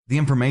The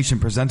information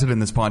presented in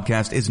this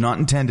podcast is not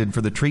intended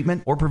for the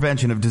treatment or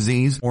prevention of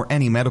disease or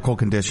any medical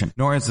condition,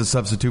 nor as a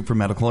substitute for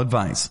medical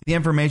advice. The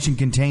information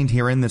contained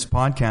here in this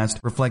podcast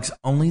reflects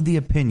only the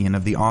opinion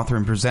of the author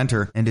and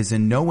presenter and is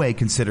in no way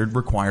considered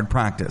required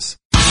practice.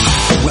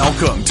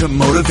 Welcome to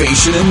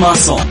Motivation and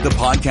Muscle, the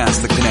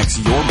podcast that connects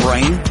your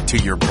brain to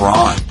your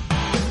brawn.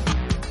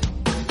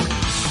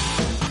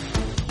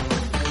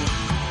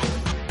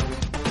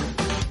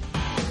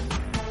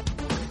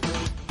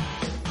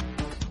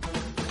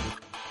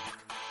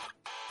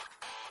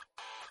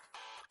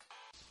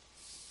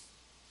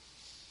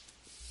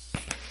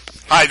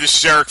 Hi, this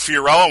is Eric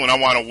Fiorillo, and I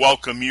want to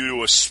welcome you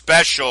to a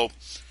special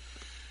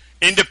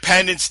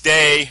Independence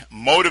Day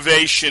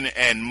Motivation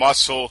and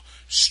Muscle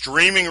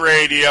streaming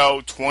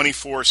radio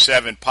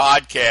 24/7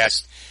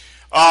 podcast.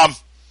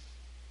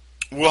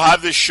 We'll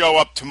have this show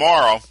up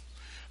tomorrow,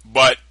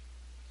 but,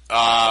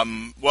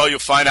 you'll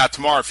find out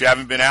tomorrow. If you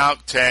haven't been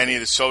out to any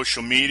of the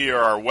social media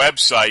or our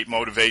website,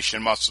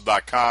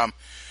 motivationmuscle.com,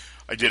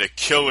 I did a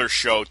killer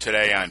show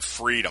today on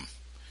freedom.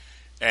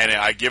 And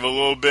I give a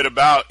little bit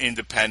about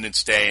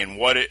Independence Day and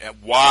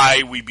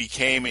why we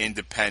became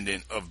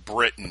independent of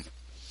Britain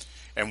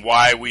and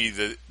why we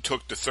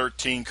took the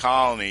 13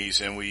 colonies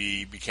and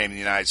we became the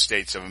United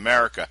States of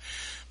America.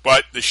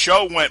 But the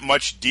show went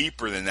much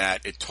deeper than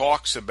that. It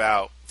talks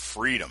about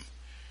freedom.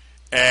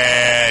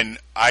 And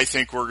I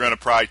think we're going to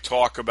probably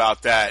talk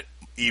about that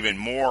even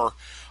more.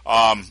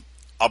 I'll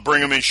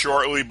bring him in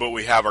shortly, but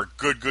we have our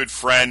good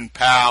friend,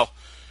 pal,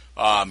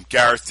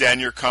 Gareth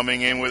Denyer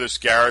coming in with us.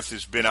 Gareth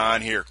has been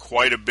on here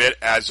quite a bit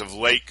as of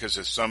late because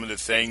of some of the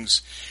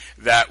things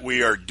that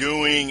we are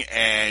doing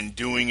and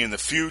doing in the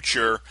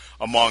future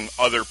among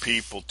other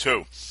people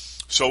too.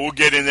 So we'll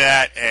get into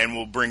that and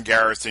we'll bring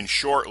Gareth in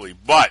shortly.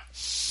 But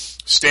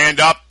stand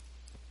up,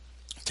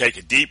 take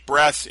a deep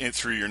breath in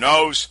through your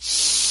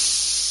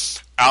nose,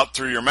 out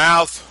through your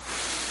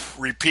mouth.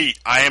 Repeat,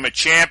 I am a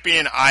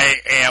champion, I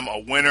am a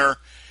winner,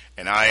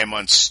 and I am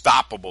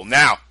unstoppable.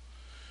 Now,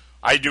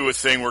 I do a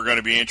thing we're going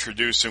to be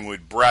introducing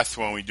with breath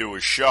when we do a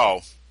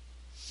show,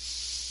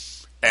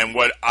 and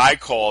what I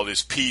call it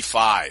is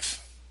P5,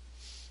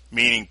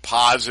 meaning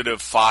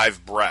positive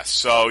 5 breaths.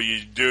 So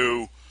you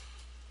do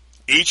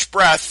each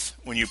breath,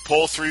 when you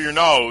pull through your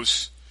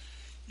nose,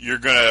 you're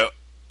going to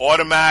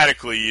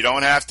automatically, you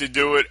don't have to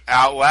do it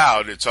out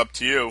loud, it's up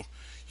to you.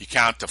 You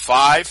count to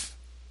 5,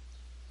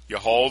 you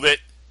hold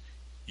it,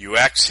 you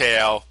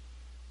exhale,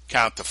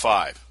 count to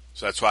 5.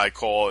 So that's why I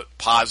call it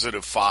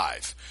positive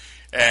 5.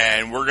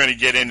 And we're going to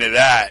get into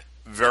that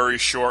very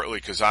shortly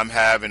because I'm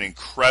having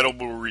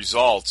incredible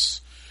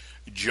results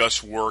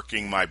just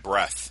working my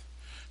breath.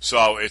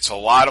 So it's a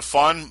lot of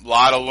fun, a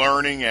lot of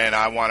learning, and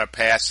I want to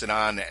pass it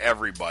on to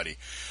everybody.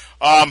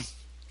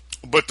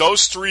 But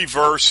those 3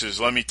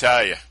 verses, let me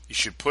tell you, you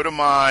should put them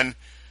on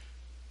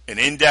an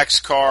index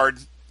card,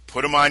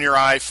 put them on your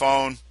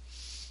iPhone.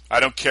 I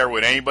don't care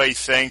what anybody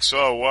thinks,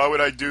 oh, why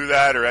would I do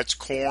that, or that's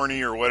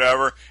corny, or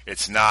whatever.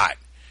 It's not.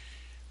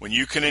 When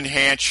you can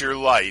enhance your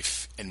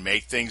life and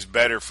make things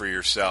better for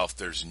yourself,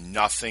 there's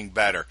nothing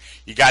better.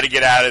 You got to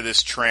get out of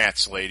this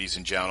trance, ladies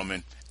and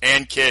gentlemen,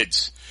 and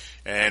kids.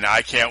 And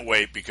I can't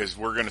wait because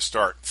we're going to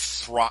start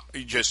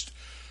just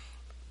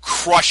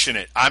crushing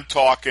it. I'm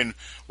talking,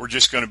 we're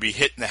just going to be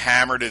hitting the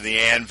hammer to the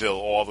anvil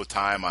all the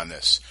time on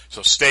this.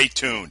 So stay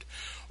tuned.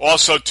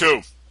 Also,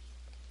 too,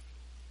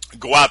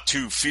 go out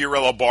to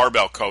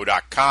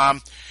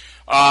FiorilloBarbellCo.com.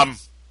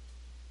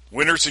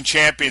 Winners and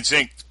Champions,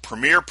 Inc.,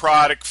 premier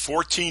product,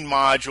 14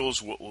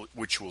 modules,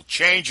 which will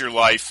change your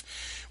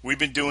life. We've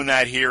been doing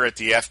that here at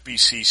the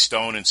FBC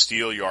Stone and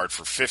Steel Yard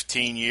for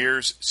 15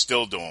 years,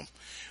 still do them.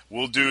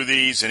 We'll do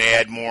these and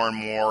add more and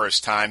more as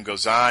time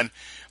goes on.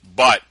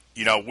 But,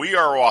 we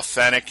are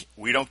authentic.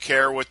 We don't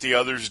care what the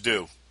others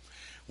do.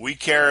 We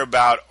care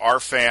about our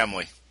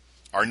family,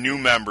 our new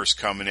members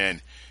coming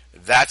in.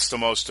 That's the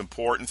most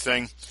important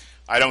thing.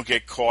 I don't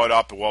get caught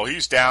up, well,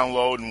 he's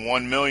downloading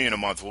 1 million a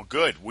month. Well,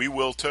 good. We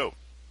will too.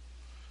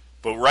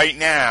 But right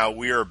now,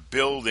 we are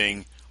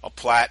building a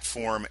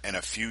platform and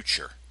a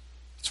future.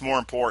 It's more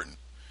important.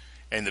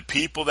 And the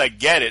people that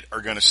get it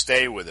are going to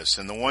stay with us.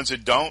 And the ones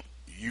that don't,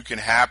 you can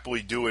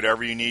happily do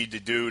whatever you need to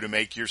do to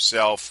make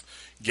yourself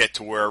get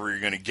to wherever you're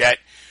going to get.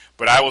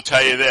 But I will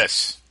tell you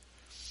this.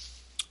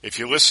 If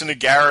you listen to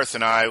Gareth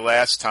and I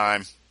last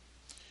time,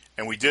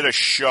 and we did a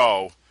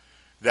show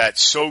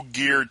that's so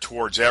geared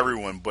towards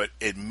everyone, but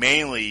it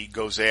mainly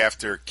goes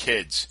after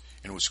kids.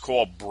 And it was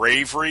called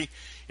Bravery.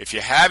 If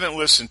you haven't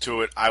listened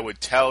to it, I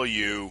would tell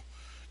you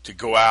to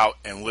go out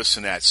and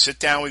listen to that. Sit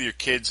down with your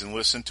kids and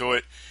listen to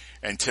it.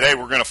 And today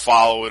we're going to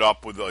follow it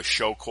up with a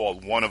show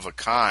called One of a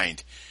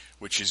Kind,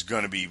 which is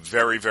going to be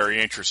very,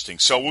 very interesting.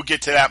 So we'll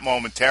get to that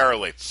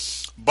momentarily.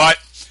 But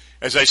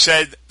as I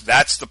said,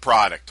 that's the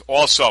product.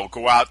 Also,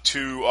 go out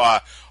to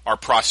our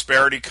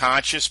Prosperity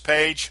Conscious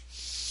page.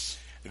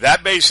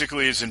 That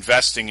basically is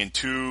investing in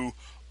 2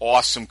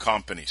 awesome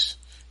companies,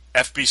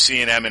 FBC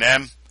and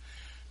M&M.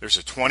 There's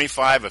a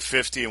 $25, a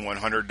 $50, and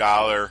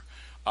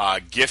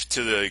 $100 gift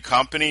to the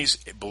companies.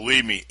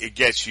 Believe me, it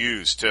gets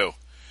used too.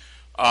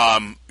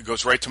 It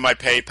goes right to my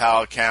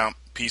PayPal account.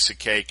 Piece of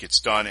cake. It's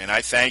done. And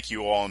I thank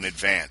you all in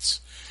advance.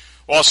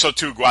 Also,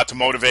 too, go out to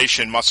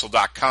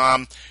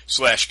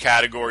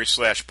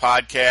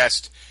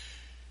motivationmuscle.com/category/podcast.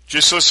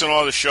 Just listen to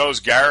all the shows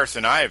Gareth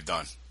and I have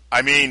done.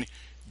 I mean,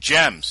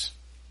 gems.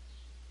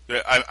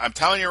 I'm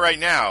telling you right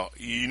now,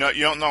 you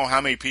don't know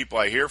how many people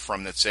I hear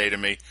from that say to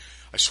me,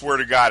 I swear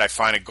to God, I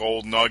find a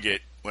gold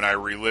nugget when I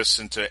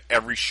re-listen to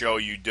every show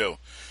you do.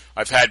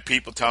 I've had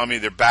people tell me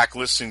they're back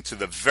listening to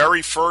the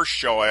very first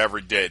show I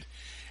ever did,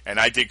 and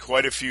I did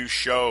quite a few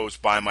shows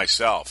by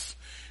myself.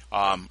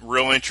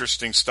 Real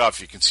interesting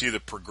stuff. You can see the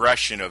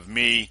progression of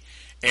me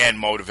and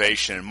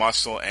Motivation and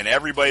Muscle and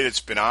everybody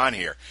that's been on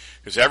here,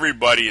 because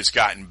everybody has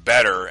gotten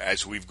better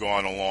as we've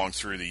gone along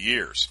through the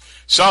years.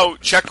 So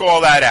check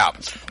all that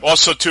out.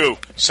 Also, too,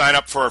 sign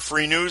up for a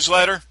free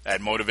newsletter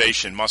at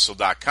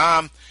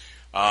motivationmuscle.com.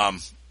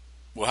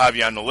 We'll have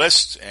you on the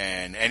list,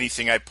 and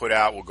anything I put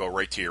out will go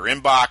right to your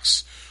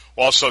inbox.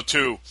 Also,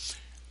 too,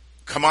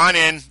 come on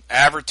in,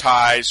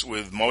 advertise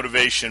with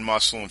Motivation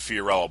Muscle and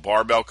Fiorillo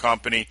Barbell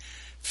Company.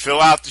 Fill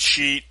out the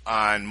sheet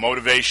on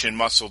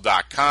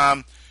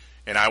motivationmuscle.com,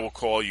 and I will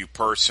call you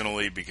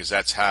personally because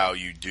that's how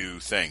you do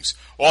things.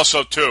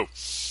 Also, too,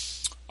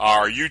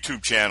 our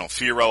YouTube channel,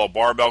 Fiorillo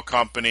Barbell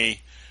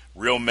Company,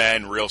 Real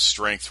Men, Real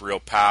Strength, Real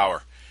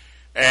Power.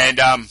 And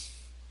I'm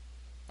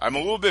a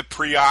little bit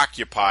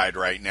preoccupied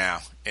right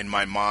now in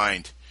my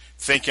mind,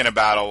 thinking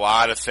about a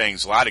lot of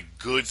things, a lot of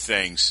good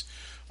things.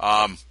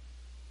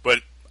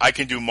 But I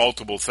can do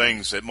multiple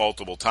things at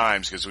multiple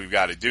times because we've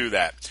got to do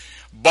that.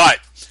 But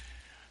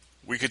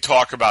we could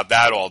talk about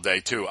that all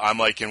day, too. I'm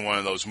like in one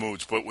of those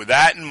moods. But with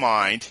that in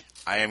mind,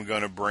 I am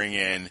going to bring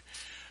in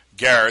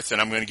Gareth, and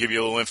I'm going to give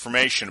you a little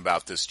information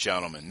about this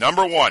gentleman.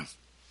 Number one,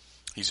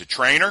 he's a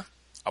trainer,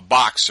 a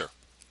boxer,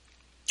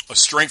 a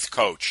strength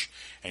coach,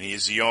 and he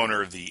is the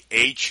owner of the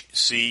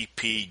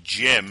HCP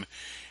Gym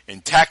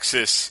in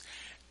Texas.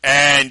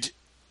 And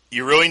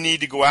you really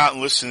need to go out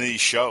and listen to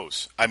these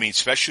shows. I mean,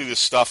 especially the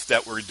stuff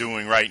that we're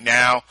doing right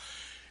now.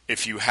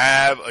 If you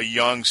have a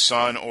young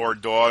son or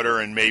daughter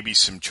and maybe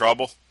some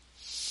trouble,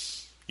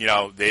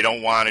 they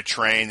don't want to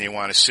train, they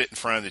want to sit in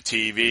front of the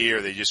TV,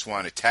 or they just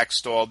want to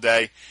text all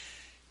day.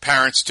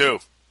 Parents, too.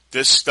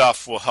 This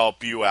stuff will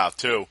help you out,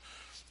 too.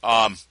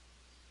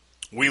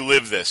 We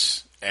live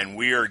this, and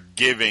we are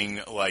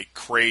giving like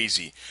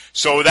crazy.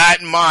 So with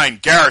that in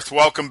mind, Gareth,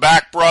 welcome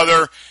back,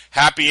 brother.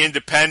 Happy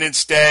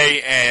Independence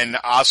Day, and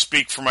I'll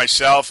speak for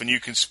myself, and you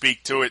can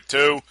speak to it,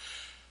 too.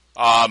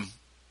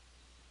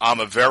 I'm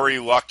a very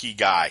lucky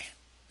guy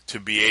to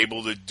be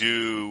able to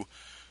do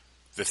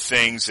the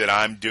things that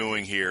I'm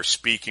doing here,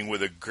 speaking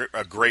with a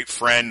great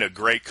friend, a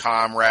great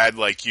comrade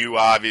like you,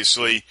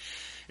 obviously,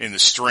 in the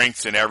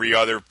strength and every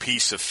other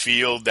piece of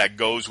field that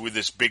goes with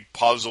this big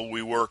puzzle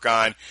we work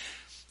on.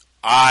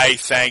 I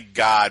thank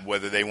God,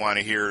 whether they want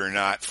to hear it or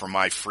not, for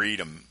my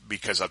freedom,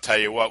 because I'll tell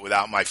you what,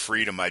 without my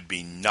freedom, I'd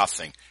be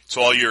nothing. It's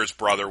all yours,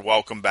 brother.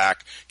 Welcome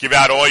back. Give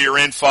out all your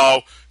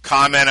info,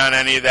 comment on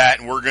any of that,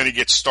 and we're going to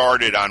get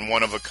started on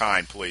One of a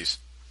Kind, please.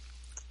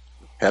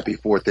 Happy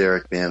 4th,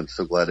 Eric, man. I'm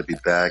so glad to be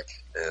back.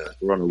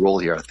 We're on a roll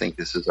here. I think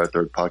this is our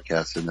 3rd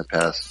podcast in the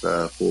past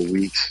 4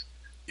 weeks.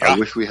 Yeah. I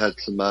wish we had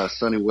some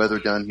sunny weather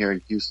down here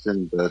in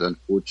Houston, but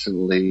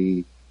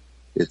unfortunately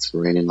it's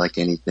raining like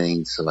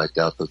anything, so I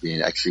doubt there'll be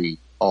any. Actually,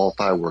 all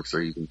fireworks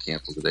are even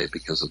canceled today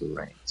because of the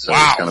rain. So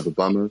It's kind of a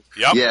bummer.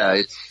 Yep. Yeah,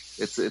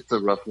 it's a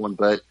rough one,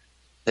 but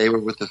hey, we're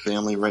with the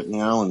family right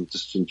now and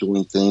just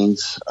enjoying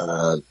things.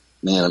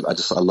 Man, I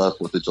love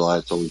 4th of July.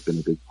 It's always been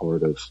a big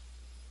part of,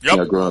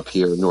 growing up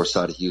here, north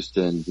side of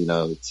Houston,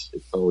 it's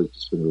always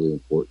just been really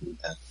important.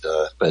 And,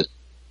 but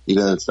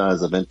even though it's not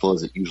as eventful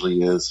as it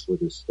usually is, we're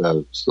just,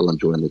 still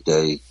enjoying the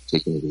day,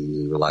 taking it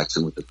easy,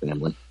 relaxing with the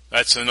family.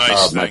 That's a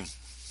nice thing.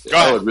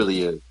 It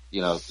really is.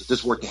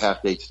 Just worked a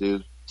half day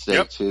today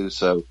too.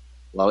 So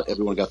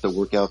everyone got their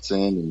workouts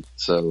in, and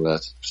so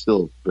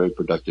still a very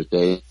productive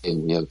day.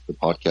 And we have the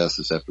podcast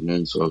this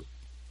afternoon, so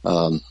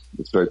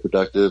it's very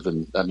productive,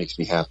 and that makes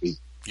me happy.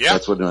 Yeah,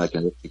 that's when I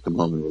can come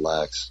home and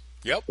relax.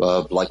 Yep.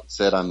 Like I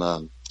said, I'm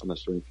a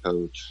strength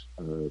coach.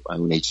 I'm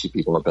an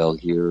HCP barbell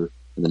here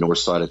in the north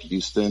side of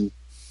Houston.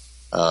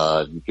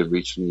 You can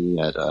reach me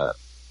at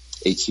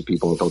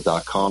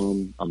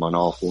hcpbarbell.com. I'm on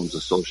all forms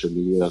of social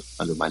media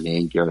under my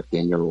name, Gareth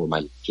Daniel, or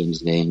my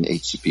gym's name,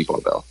 HCP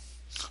Barbell.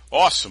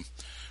 Awesome.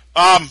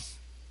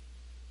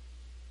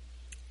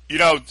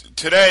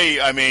 Today,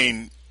 I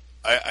mean,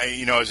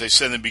 I as I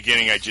said in the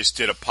beginning, I just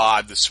did a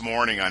pod this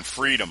morning on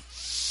freedom,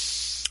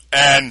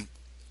 and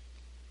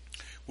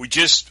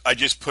I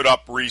just put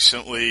up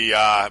recently,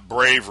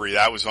 Bravery.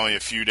 That was only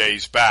a few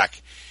days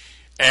back.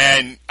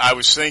 And I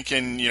was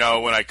thinking,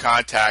 when I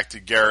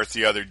contacted Gareth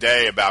the other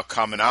day about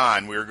coming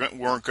on, we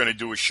weren't going to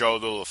do a show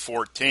till the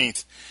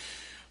 14th.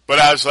 But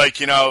I was like,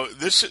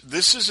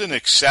 this is an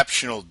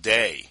exceptional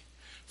day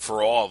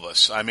for all of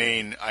us. I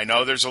mean, I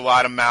know there's a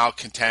lot of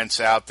malcontents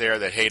out there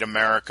that hate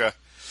America,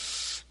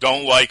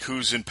 don't like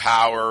who's in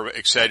power,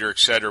 et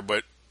cetera,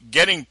 but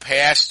getting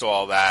past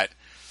all that,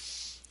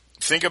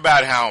 think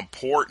about how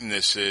important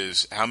this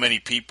is, how many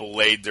people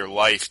laid their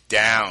life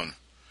down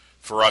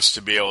for us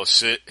to be able to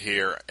sit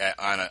here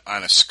on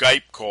a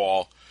Skype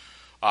call,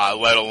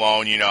 let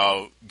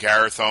alone,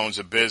 Gareth owns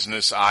a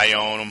business, I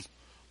own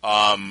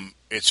them.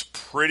 It's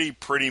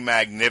pretty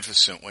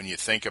magnificent when you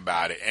think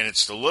about it. And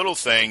it's the little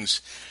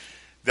things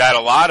that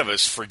a lot of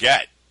us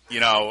forget, and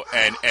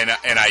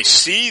I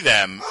see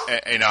them,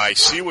 and I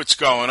see what's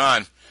going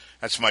on.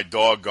 That's my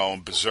dog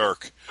going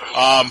berserk.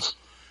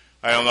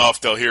 I don't know if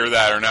they'll hear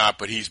that or not,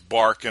 but he's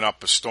barking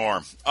up a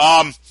storm.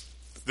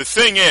 The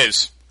thing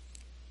is,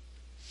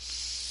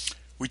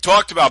 we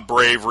talked about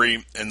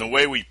bravery and the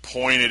way we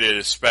pointed it,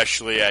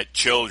 especially at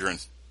children.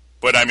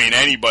 But,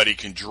 anybody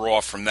can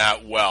draw from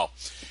that well.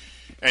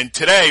 And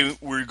today,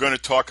 we're going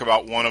to talk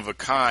about one of a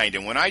kind.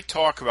 And when I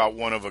talk about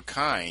one of a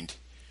kind,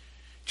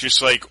 just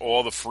like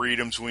all the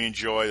freedoms we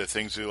enjoy, the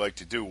things we like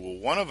to do, well,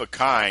 one of a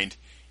kind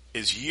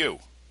is you.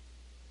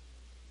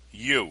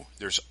 You.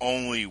 There's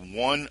only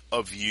one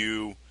of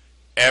you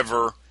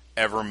ever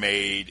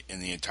made in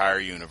the entire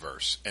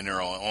universe. And there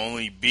will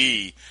only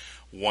be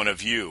one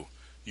of you.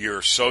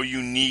 You're so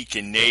unique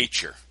in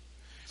nature.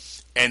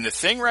 And the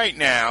thing right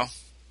now,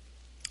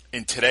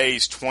 in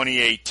today's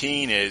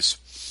 2018, is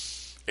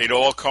it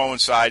all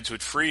coincides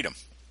with freedom.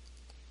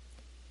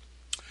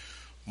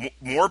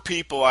 More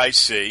people I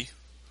see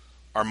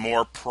are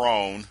more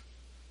prone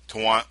to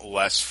want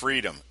less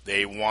freedom.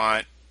 They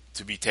want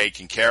to be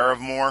taken care of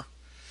more.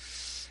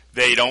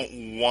 They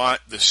don't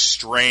want the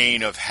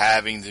strain of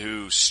having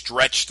to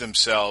stretch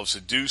themselves to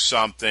do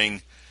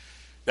something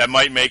that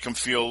might make them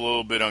feel a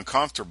little bit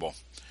uncomfortable.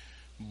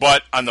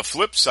 But on the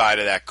flip side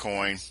of that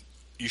coin,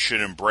 you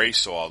should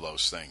embrace all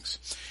those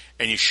things.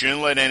 And you shouldn't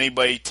let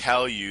anybody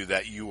tell you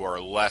that you are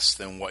less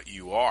than what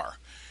you are,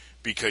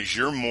 because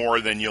you're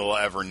more than you'll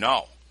ever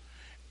know.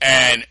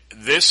 And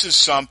this is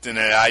something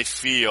that I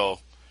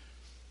feel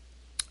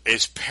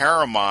is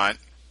paramount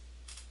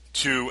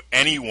to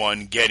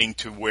anyone getting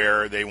to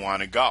where they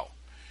want to go.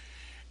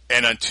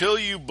 And until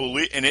you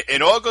believe, and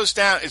it all goes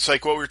down, it's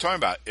like what we were talking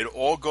about. It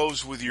all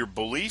goes with your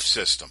belief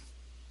system.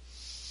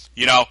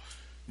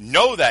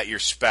 Know that you're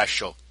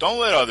special. Don't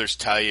let others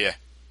tell you,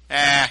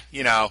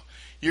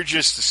 you're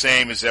just the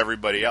same as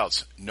everybody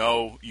else.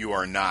 No, you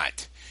are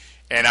not.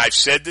 And I've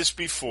said this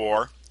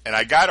before, and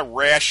I got a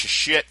rash of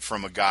shit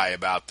from a guy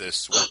about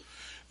this,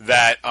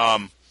 that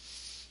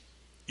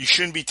you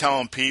shouldn't be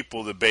telling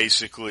people to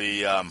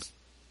basically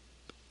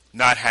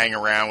not hang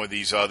around with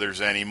these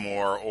others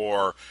anymore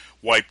or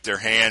wipe their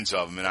hands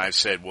of them. And I've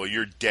said, well,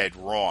 you're dead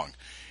wrong.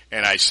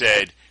 And I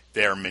said,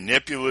 they're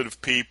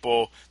manipulative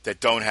people that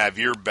don't have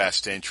your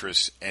best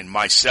interests. And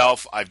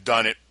myself, I've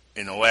done it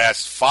in the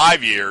last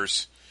 5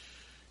 years,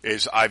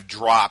 is they've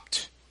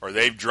dropped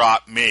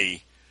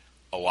me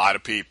a lot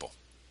of people.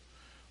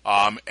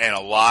 And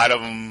a lot of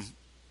them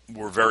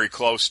were very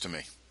close to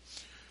me.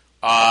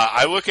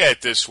 I look at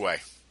it this way.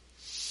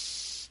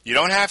 You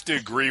don't have to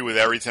agree with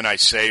everything I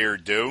say or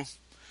do,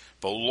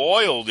 but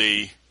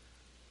loyalty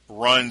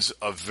runs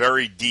a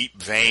very deep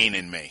vein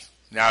in me.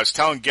 Now, I was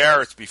telling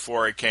Gareth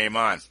before I came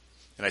on,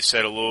 and I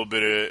said a little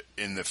bit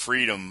in the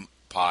Freedom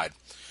Pod.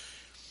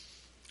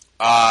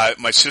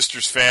 My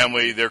sister's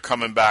family, they're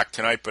coming back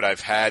tonight, but I've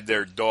had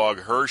their dog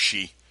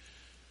Hershey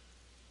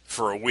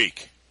for a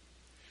week.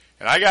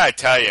 And I got to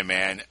tell you,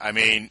 man,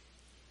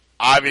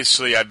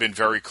 obviously I've been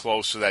very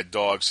close to that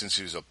dog since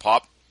he was a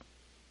pup.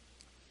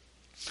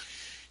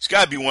 He's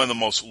got to be one of the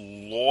most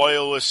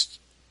loyalist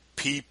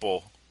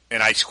people,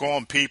 and I call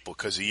him people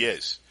because he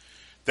is,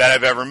 that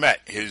I've ever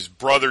met. His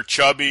brother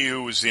Chubby,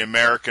 who was the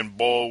American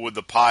Bull with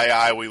the pie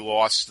eye, we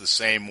lost the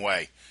same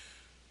way.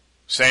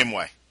 Same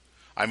way.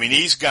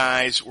 These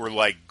guys were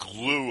like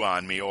glue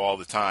on me all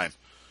the time,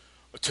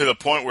 to the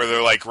point where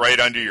they're like right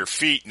under your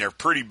feet, and they're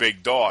pretty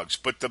big dogs.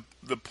 But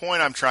the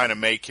point I'm trying to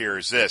make here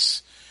is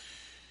this.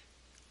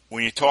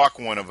 When you talk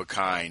one of a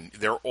kind,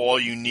 they're all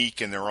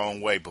unique in their own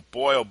way. But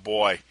boy, oh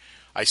boy,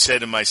 I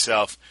said to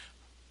myself,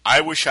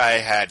 I wish I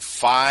had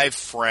 5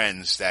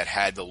 friends that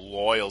had the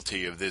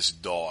loyalty of this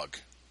dog.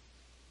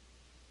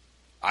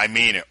 I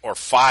mean it. Or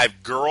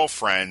 5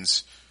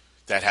 girlfriends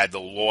that had the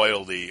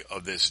loyalty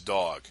of this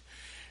dog.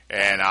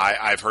 And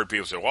I've heard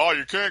people say, well,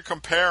 you can't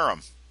compare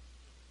them.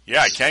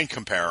 Yeah, I can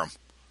compare them.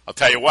 I'll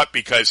tell you what,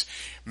 because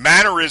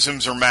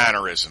mannerisms are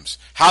mannerisms.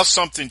 How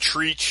something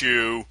treats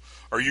you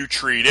or you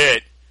treat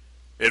it,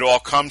 it all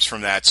comes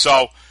from that.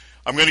 So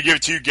I'm going to give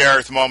it to you,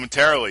 Gareth,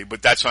 momentarily,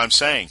 but that's what I'm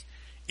saying.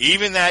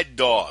 Even that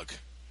dog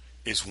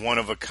is one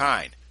of a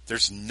kind.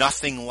 There's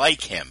nothing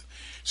like him.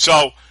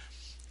 So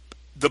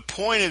the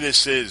point of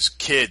this is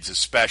kids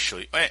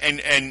especially,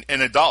 and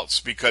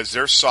adults, because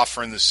they're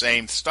suffering the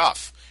same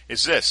stuff,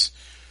 is this.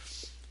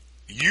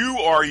 You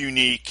are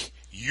unique.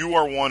 You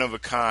are one of a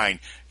kind.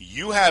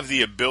 You have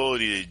the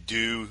ability to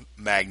do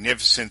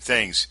magnificent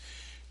things.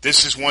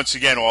 This is, once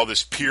again, all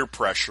this peer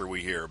pressure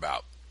we hear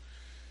about.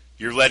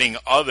 You're letting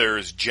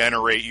others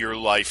generate your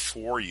life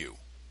for you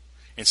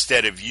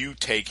instead of you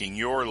taking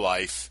your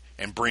life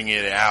and bringing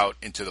it out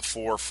into the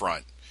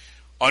forefront.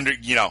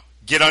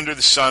 get under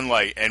the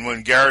sunlight. And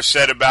when Gareth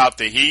said about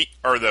the heat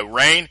or the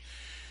rain,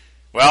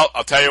 well,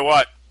 I'll tell you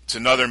what, it's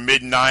another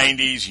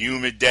mid-90s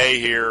humid day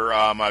here.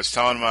 I was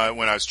telling him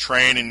when I was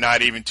training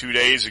not even 2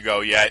 days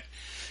ago yet,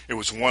 it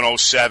was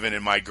 107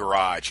 in my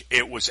garage.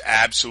 It was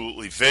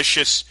absolutely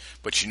vicious,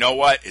 but you know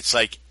what? It's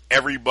like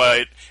every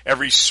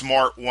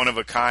smart,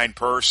 one-of-a-kind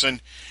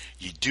person,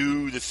 you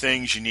do the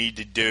things you need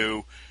to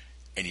do,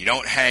 and you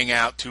don't hang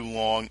out too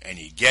long, and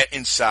you get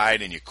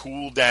inside, and you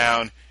cool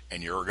down,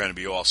 and you're going to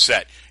be all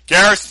set.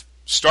 Gareth,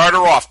 start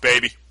her off,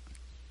 baby.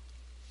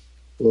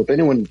 Well, if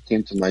anyone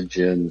came to my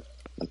gym,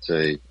 I'd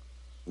say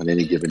on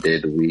any given day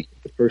of the week,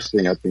 the first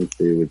thing I think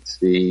they would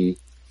see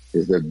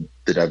is the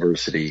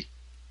diversity,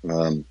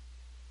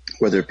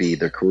 whether it be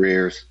their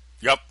careers,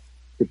 yep,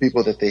 the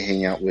people that they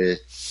hang out with.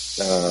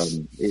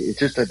 It's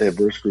just a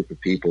diverse group of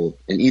people,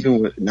 and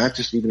not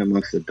just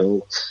amongst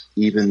adults,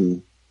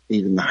 even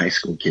the high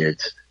school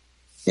kids.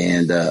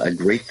 And a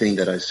great thing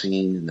that I've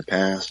seen in the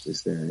past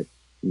is that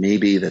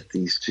maybe that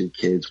these two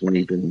kids they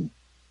didn't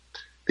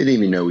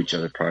even know each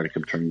other prior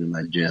to coming to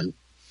my gym,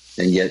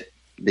 and yet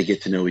they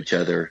get to know each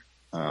other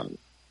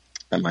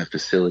at my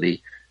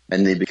facility,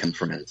 and they become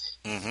friends.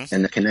 Mm-hmm.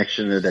 And the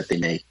connection that they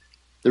make.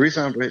 The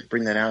reason I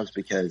bring that out is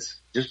because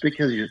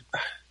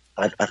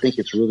I think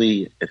it's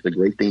a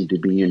great thing to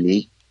be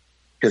unique,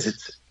 because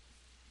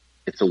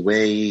it's a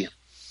way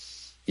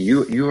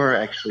you are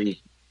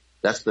actually,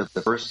 that's the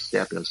first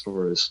step as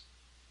far as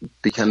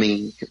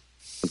becoming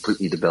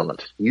completely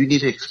developed. You need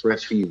to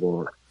express who you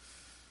are,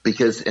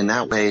 because in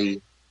that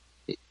way,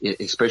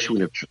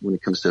 especially when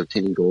it comes to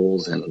obtaining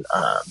goals and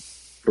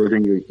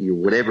furthering your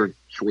whatever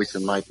choice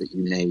in life that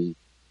you may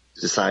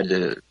decide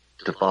to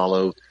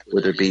follow,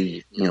 whether it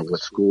be,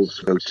 what schools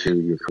to go to,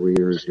 your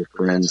careers, your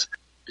friends,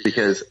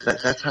 because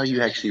that's how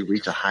you actually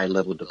reach a high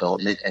level of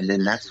development. And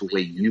then that's the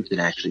way you can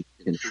actually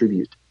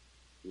contribute.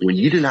 When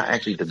you do not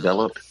actually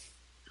develop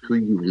who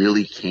you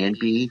really can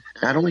be,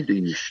 not only do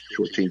you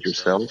shortchange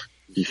yourself,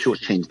 you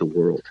shortchange the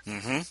world.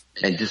 Mm-hmm.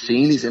 And just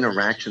seeing these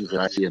interactions that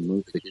I see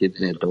amongst the kids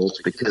and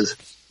adults, because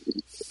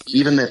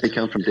even that they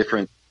come from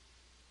different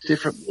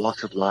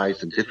walks of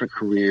life and different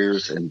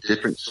careers and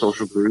different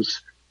social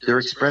groups, they're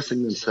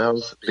expressing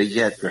themselves, but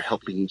yet they're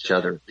helping each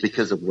other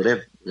because of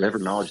whatever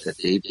knowledge that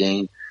they've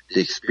gained, the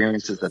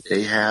experiences that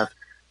they have.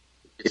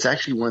 It's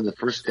actually one of the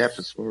first steps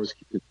as far as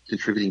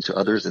contributing to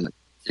others and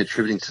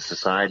contributing to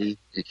society,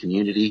 the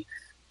community.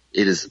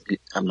 It is,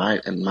 in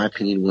my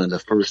opinion, one of the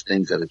first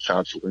things that a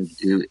child should learn to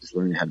do is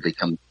learn how to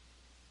become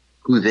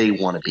who they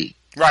want to be.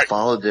 Right.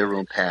 Follow their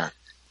own path.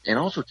 And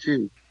also,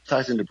 too,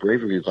 ties into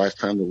bravery. The last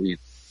time that we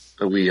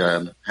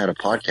had a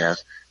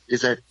podcast,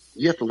 is that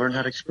you have to learn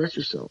how to express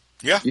yourself.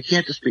 Yeah. You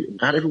can't just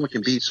not everyone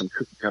can be some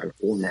cookie cutter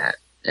format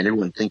and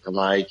everyone think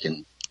alike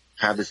and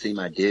have the same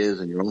ideas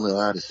and you're only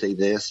allowed to say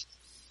this.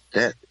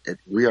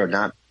 We are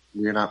not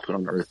put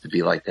on earth to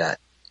be like that.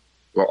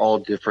 We're all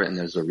different, and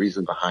there's a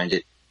reason behind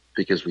it,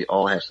 because we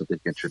all have something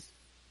to contribute.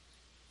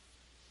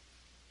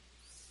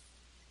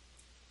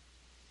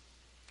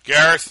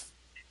 Gareth?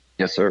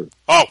 Yes, sir.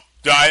 Oh,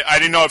 I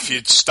didn't know if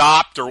you'd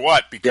stopped or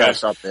what. Because, yeah, I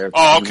stopped there.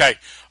 Oh, okay.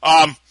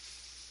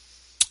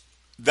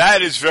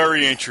 That is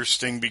very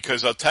interesting,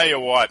 because I'll tell you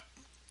what.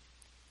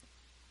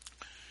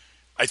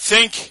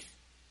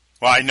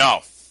 I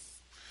know.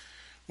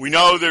 We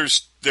know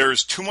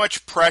there's too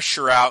much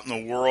pressure out in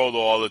the world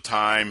all the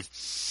time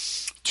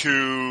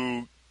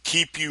to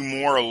keep you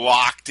more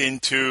locked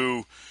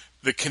into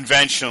the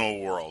conventional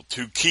world,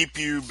 to keep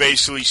you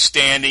basically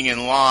standing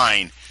in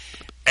line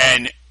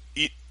and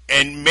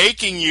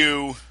making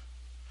you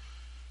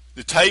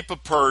the type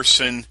of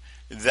person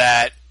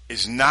that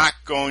is not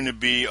going to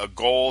be a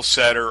goal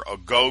setter, a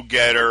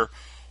go-getter,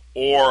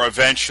 or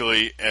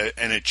eventually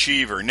an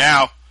achiever.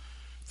 Now,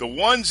 the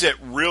ones that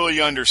really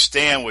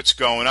understand what's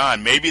going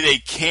on, maybe they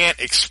can't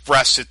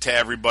express it to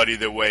everybody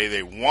the way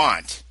they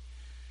want,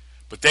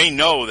 but they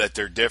know that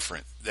they're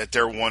different, that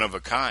they're one of a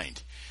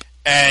kind.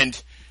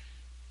 And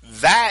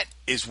that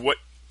is what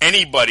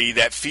anybody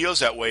that feels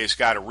that way has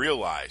got to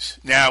realize.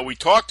 Now, we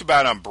talked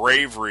about on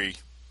bravery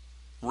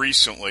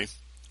recently,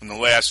 in the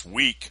last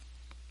week,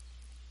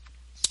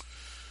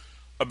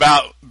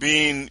 about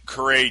being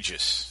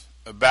courageous,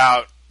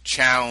 about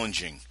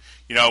challenging.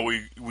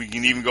 We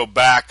can even go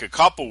back a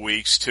couple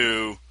weeks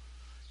to,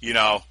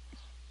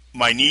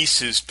 my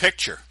niece's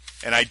picture.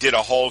 And I did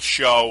a whole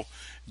show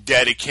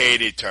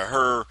dedicated to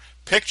her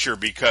picture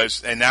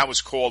and that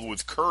was called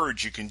With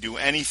Courage You Can Do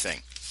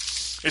Anything.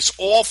 It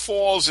all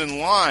falls in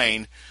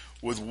line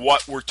with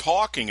what we're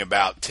talking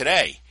about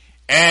today.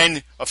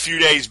 And a few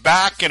days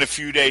back and a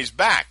few days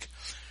back.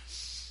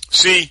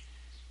 See,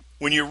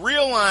 when you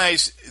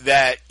realize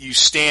that you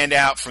stand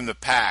out from the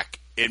pack,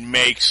 it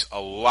makes a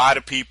lot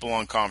of people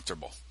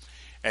uncomfortable.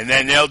 And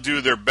then they'll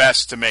do their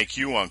best to make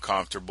you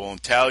uncomfortable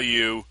and tell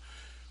you,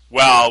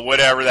 well,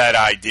 whatever that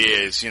idea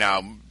is,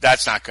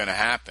 that's not going to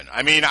happen.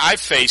 I mean, I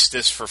faced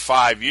this for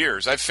 5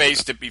 years. I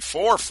faced it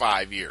before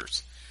 5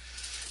 years.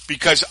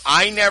 Because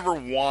I never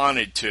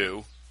wanted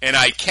to, and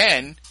I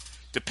can,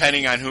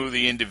 depending on who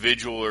the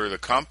individual or the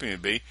company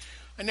would be,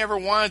 I never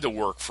wanted to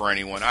work for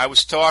anyone. I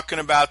was talking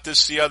about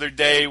this the other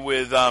day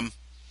with, I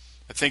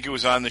think it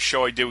was on the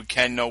show I did with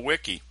Ken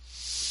Nowicki.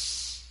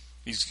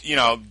 He's,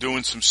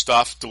 doing some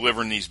stuff,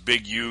 delivering these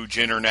big, huge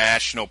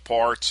international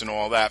parts and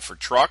all that for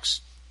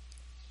trucks.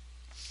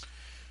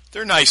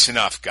 They're nice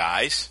enough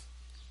guys.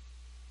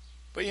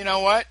 But you know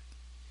what?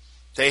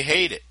 They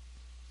hate it.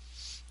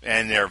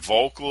 And they're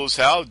vocal as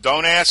hell.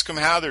 Don't ask them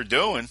how they're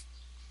doing.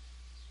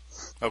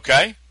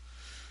 Okay?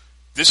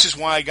 This is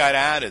why I got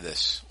out of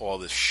all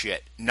this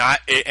shit.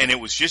 And it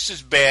was just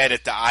as bad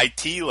at the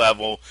IT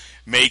level,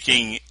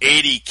 making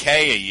 $80K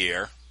a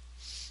year.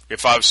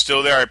 If I was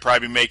still there, I'd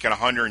probably be making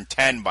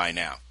 110 by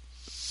now.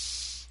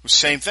 It was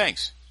same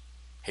things.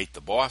 Hate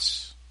the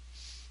boss.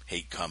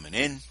 Hate coming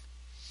in.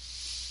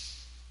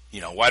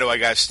 Why do I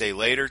got to stay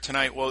later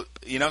tonight? Well,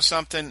 you know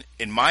something?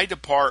 In my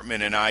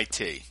department in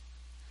IT,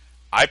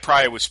 I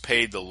probably was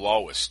paid the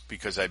lowest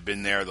because I've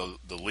been there the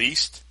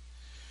least.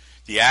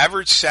 The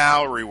average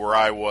salary where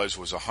I was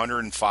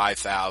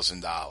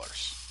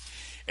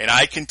 $105,000. And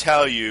I can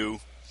tell you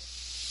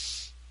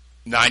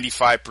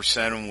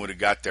 95% of them would have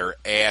got their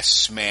ass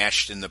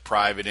smashed in the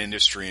private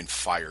industry and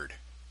fired.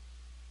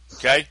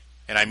 Okay?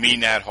 And I mean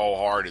that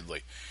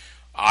wholeheartedly.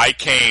 I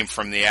came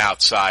from the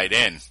outside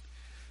in.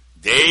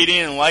 They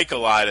didn't like a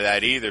lot of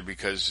that either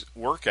because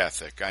work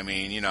ethic. I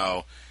mean,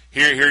 here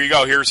you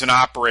go. Here's an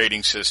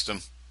operating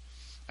system.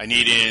 I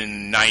need it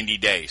in 90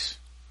 days.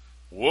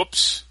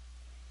 Whoops.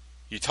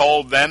 You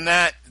told them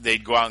that,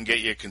 they'd go out and get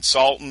you a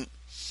consultant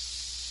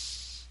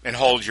and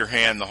hold your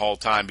hand the whole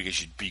time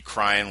because you'd be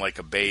crying like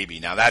a baby.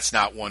 Now, that's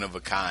not one of a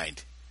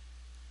kind.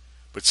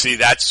 But see,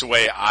 that's the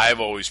way I've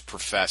always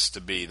professed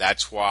to be.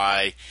 That's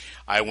why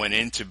I went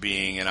into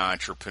being an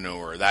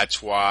entrepreneur.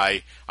 That's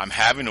why I'm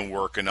having to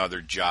work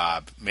another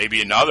job, maybe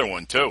another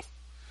one too.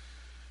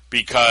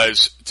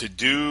 Because to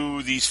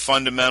do these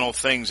fundamental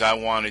things I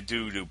want to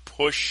do to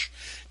push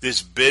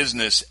this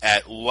business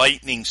at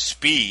lightning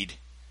speed,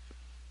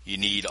 you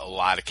need a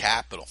lot of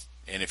capital.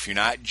 And if you're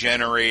not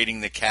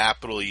generating the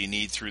capital you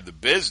need through the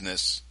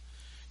business,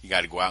 you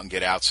got to go out and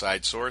get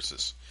outside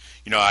sources.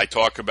 I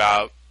talk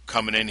about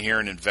coming in here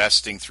and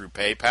investing through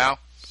PayPal.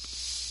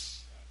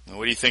 Well,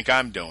 what do you think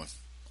I'm doing?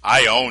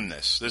 I own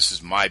this. This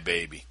is my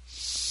baby.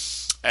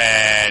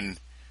 And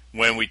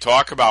when we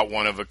talk about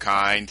one of a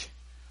kind,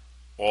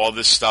 all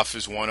this stuff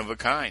is one of a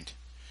kind.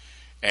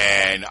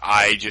 And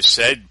I just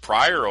said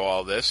prior to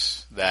all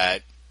this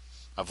that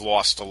I've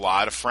lost a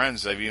lot of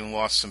friends. I've even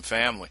lost some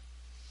family.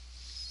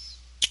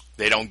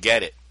 They don't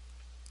get it.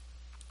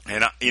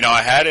 And,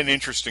 I had an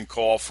interesting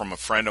call from a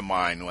friend of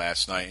mine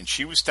last night, and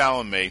she was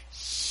telling me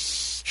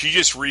she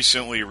just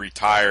recently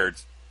retired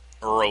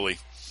early.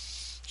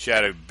 She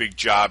had a big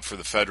job for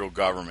the federal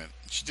government.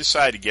 She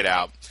decided to get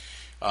out.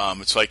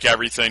 It's like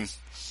everything.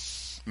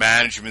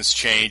 Management's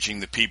changing.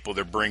 The people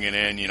they're bringing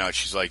in,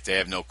 she's like, they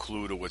have no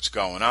clue to what's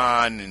going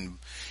on. And,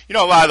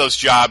 a lot of those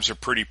jobs are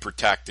pretty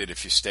protected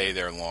if you stay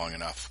there long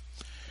enough.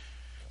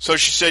 So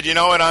she said, you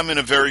know what, I'm in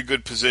a very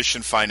good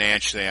position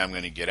financially. I'm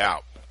going to get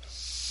out.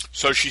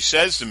 So she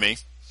says to me,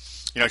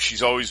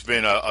 she's always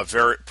been a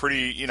very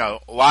pretty, a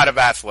lot of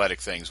athletic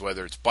things,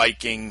 whether it's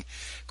biking,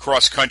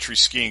 cross-country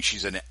skiing.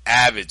 She's an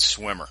avid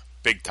swimmer,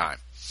 big time.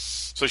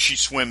 So she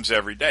swims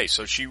every day.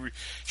 So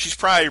she's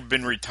probably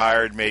been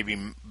retired maybe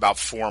about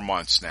 4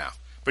 months now.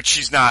 But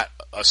she's not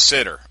a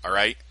sitter, all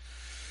right?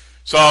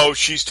 So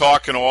she's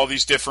talking to all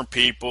these different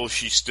people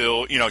she's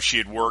still, she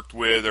had worked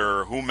with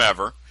or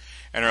whomever.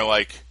 And they're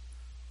like,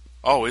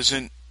 oh,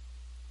 isn't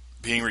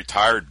being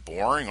retired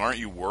boring? Aren't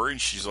you worried?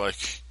 She's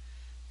like,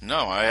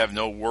 no, I have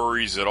no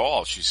worries at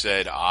all. She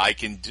said, I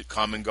can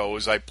come and go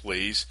as I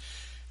please,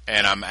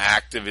 and I'm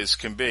active as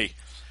can be.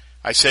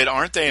 I said,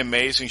 aren't they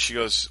amazing? She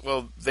goes,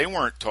 well, they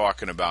weren't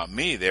talking about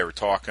me. They were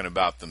talking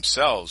about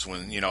themselves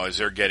when, as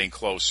they're getting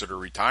closer to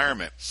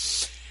retirement.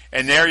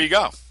 And there you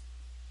go.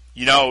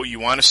 You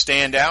want to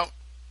stand out.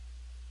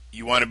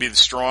 You want to be the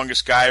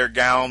strongest guy or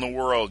gal in the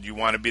world. You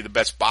want to be the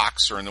best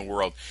boxer in the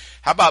world.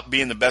 How about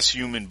being the best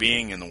human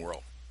being in the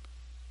world?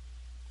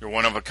 You're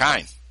one of a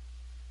kind.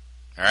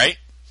 All right?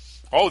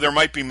 Oh, there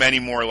might be many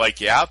more like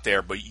you out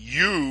there, but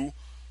you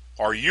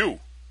are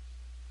you.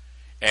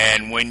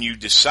 And when you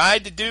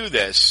decide to do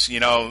this,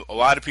 a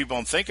lot of people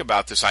don't think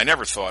about this. I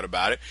never thought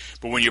about it.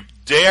 But when you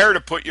dare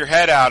to put your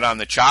head out on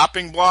the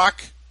chopping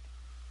block,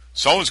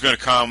 someone's going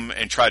to come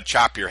and try to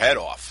chop your head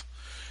off.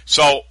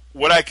 So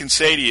what I can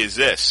say to you is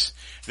this.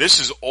 This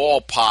is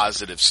all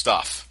positive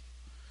stuff.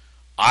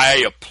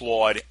 I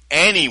applaud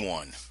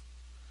anyone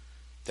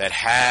that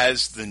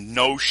has the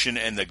notion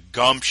and the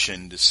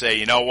gumption to say,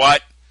 you know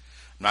what?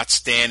 I'm not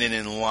standing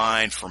in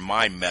line for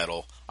my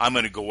medal. I'm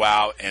going to go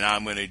out and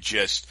I'm going to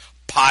just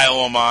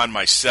pile them on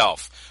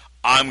myself.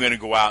 I'm going to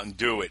go out and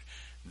do it.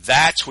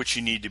 That's what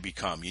you need to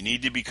become. You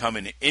need to become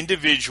an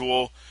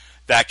individual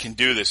that can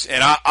do this.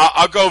 And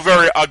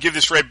I'll give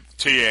this right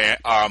to you,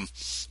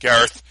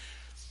 Gareth.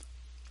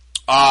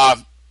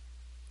 I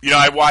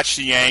watch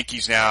the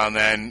Yankees now and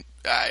then.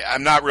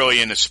 I'm not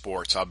really into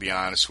sports, I'll be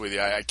honest with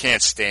you. I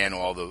can't stand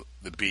all the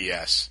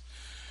BS.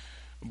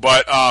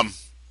 But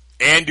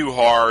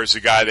Andujar is a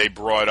guy they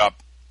brought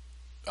up.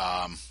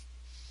 I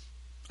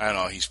don't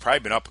know. He's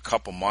probably been up a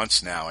couple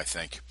months now, I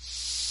think.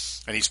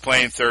 And he's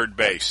playing third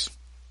base.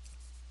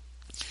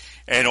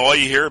 And all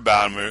you hear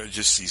about him are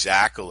just these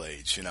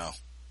accolades, you know.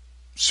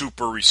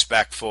 Super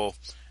respectful,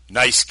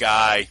 nice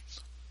guy.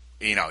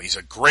 You know, he's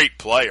a great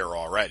player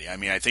already. I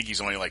mean, I think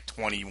he's only like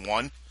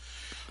 21.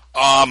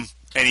 And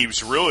he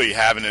was really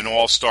having an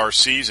all-star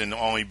season,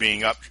 only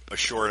being up a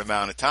short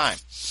amount of time.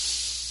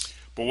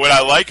 But what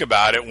I like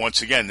about it,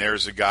 once again,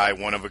 there's a guy,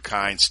 one of a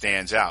kind,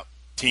 stands out.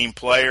 Team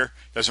player,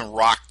 doesn't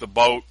rock the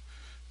boat,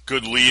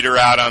 good leader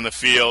out on the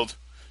field,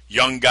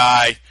 young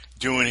guy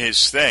doing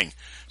his thing.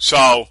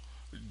 So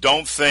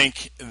don't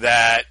think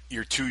that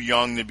you're too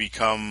young to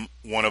become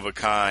one of a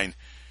kind,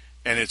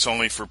 and it's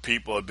only for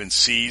people who have been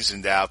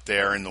seasoned out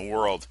there in the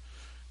world.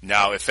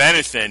 Now, if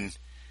anything,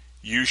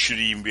 you should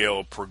even be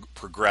able to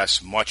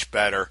progress much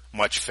better,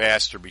 much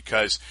faster,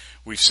 because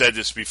we've said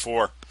this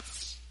before,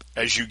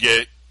 as you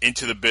get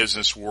into the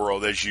business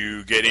world, as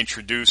you get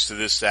introduced to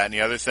this, that, and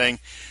the other thing,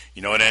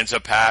 you know what ends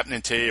up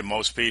happening to you,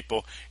 most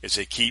people, is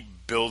they keep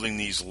building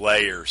these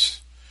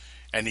layers,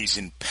 and these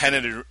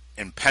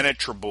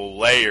impenetrable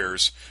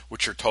layers,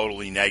 which are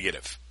totally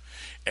negative.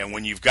 And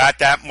when you've got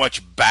that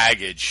much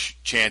baggage,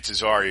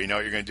 chances are, you know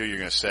what you're going to do? You're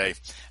going to say,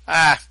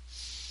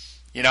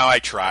 you know, I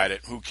tried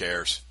it. Who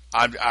cares?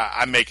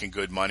 I'm making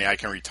good money. I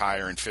can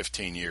retire in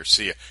 15 years.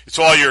 See ya. It's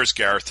all yours,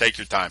 Gareth. Take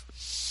your time.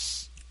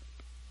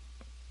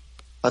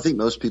 I think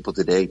most people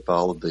today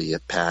follow the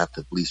path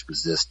of least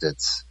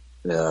resistance.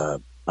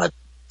 The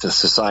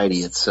society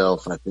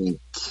itself, I think,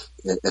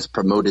 has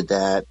promoted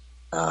that.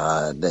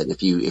 That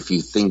if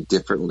you think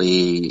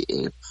differently,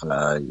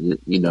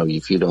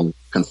 if you don't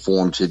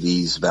conform to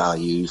these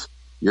values,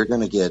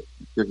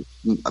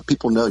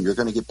 people know you're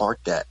going to get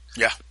barked at.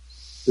 Yeah.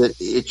 But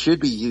it should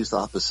be used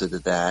opposite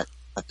of that.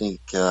 I think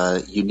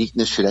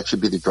uniqueness should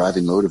actually be the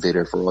driving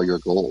motivator for all your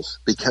goals.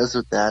 Because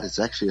of that, it's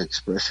actually an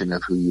expression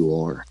of who you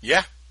are.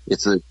 Yeah.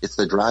 It's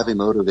the driving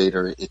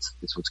motivator. It's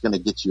what's going to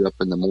get you up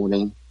in the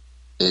morning.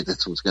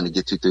 It's what's going to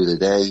get you through the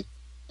day,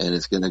 and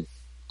it's going to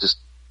just,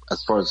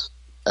 as far as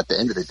at the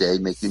end of the day,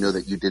 make you know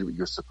that you did what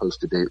you're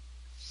supposed to do.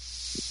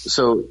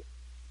 So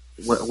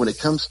when it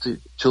comes to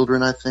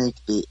children, I think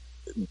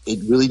it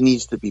really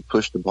needs to be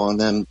pushed upon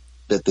them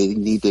that they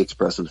need to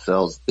express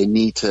themselves. They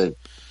need to,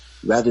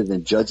 rather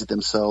than judge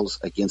themselves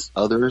against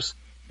others,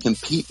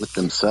 compete with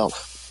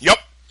themselves. Yep.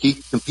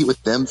 Compete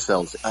with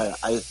themselves.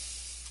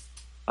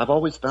 I've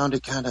always found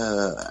it kind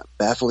of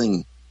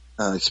baffling,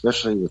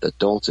 especially with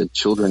adults and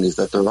children, is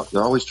that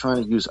they're always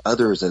trying to use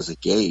others as a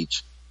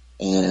gauge.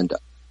 And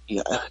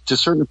to a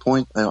certain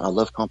point, I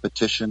love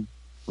competition,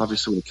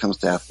 obviously when it comes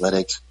to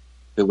athletics,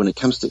 but when it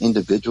comes to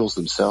individuals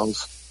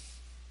themselves,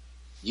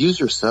 use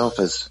yourself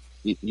as,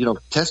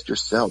 test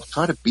yourself,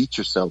 try to beat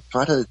yourself,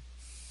 try to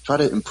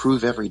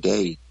improve every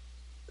day.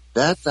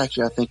 That's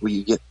actually, I think, where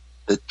you get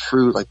the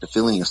true, the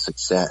feeling of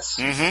success.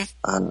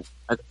 Mm-hmm.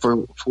 For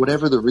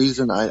whatever the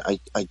reason, I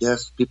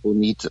guess people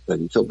need to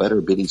feel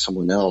better beating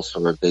someone else,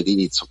 or they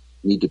need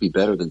to be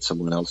better than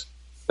someone else.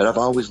 But I've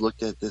always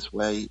looked at it this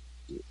way.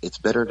 It's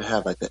better to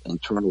have that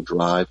internal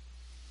drive,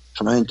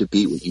 trying to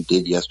beat what you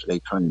did yesterday,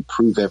 trying to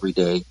improve every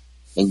day,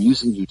 and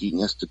using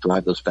uniqueness to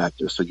drive those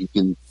factors. So you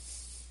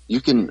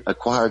can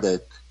acquire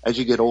that as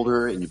you get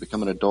older and you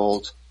become an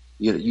adult.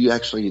 You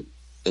actually,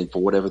 and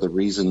for whatever the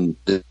reason,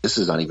 this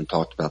is not even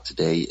talked about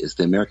today, is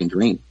the American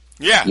dream.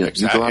 Yeah,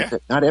 exactly. You go out there,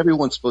 not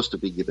everyone's supposed to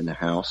be given a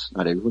house.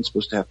 Not everyone's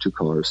supposed to have 2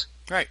 cars.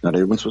 Right. Not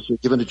everyone's supposed to be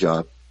given a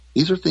job.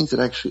 These are things that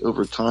actually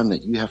over time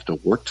that you have to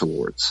work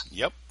towards.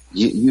 Yep.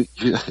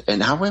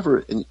 And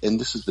however, and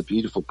this is the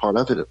beautiful part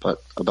of it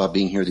about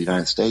being here in the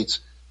United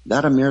States,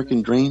 that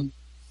American dream,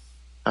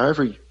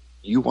 however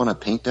you want to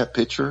paint that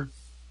picture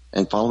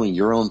and following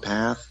your own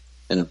path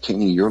and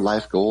obtaining your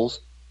life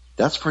goals,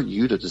 that's for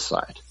you to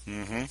decide.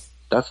 Mm-hmm.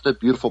 That's the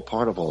beautiful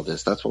part of all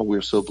this. That's why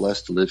we're so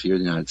blessed to live here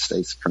in the United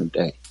States current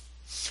day.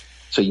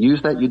 So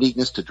use that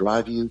uniqueness to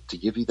drive you, to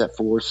give you that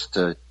force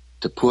to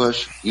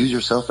push. Use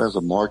yourself as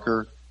a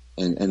marker,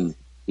 and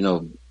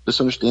just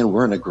understand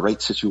we're in a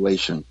great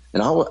situation.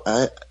 And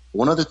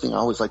one other thing I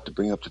always like to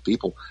bring up to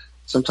people,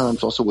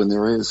 sometimes also when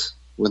there is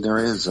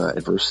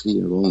adversity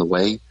along the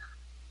way,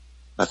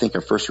 I think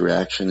our first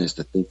reaction is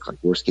to think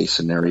worst case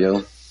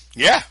scenario.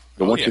 Yeah.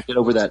 But once you get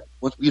over that,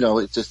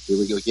 it's just, here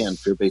we go again,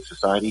 fear-based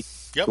society.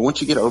 Yep. But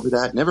once you get over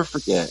that, never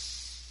forget,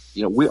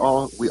 we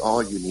all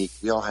are unique.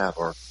 We all have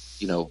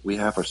we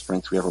have our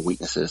strengths, we have our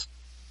weaknesses.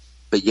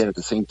 But yet at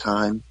the same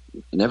time,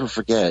 never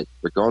forget,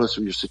 regardless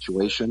of your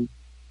situation,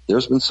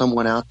 there's been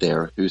someone out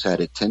there who's had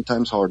it 10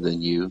 times harder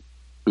than you,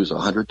 who's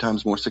 100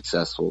 times more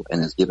successful,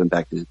 and has given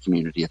back to the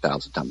community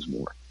 1,000 times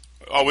more.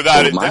 Oh,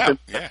 without a doubt.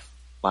 Yeah.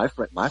 My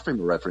frame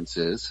of reference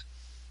is,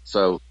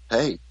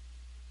 hey,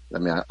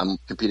 I'm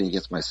competing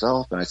against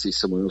myself, and I see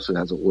someone else who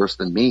has it worse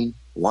than me.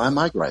 Why am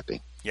I griping?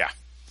 Yeah.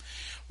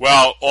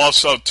 Well,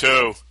 also,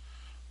 too,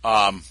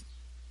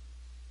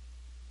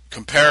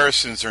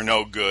 comparisons are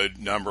no good,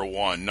 number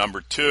one.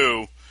 Number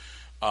two,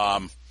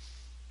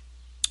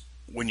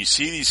 when you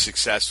see these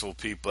successful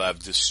people have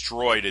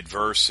destroyed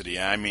adversity,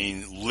 I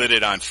mean, lit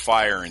it on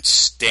fire and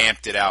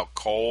stamped it out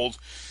cold,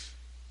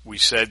 we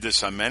said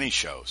this on many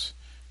shows.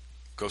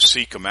 Go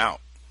seek them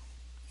out.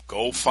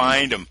 Go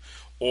find them.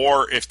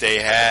 Or if they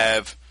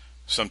have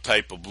some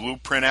type of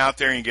blueprint out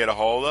there you get a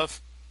hold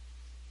of,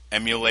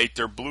 emulate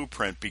their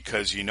blueprint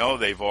because you know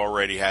they've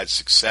already had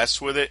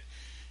success with it.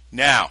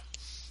 Now,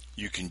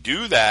 you can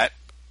do that,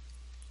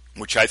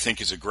 which I think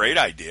is a great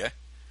idea.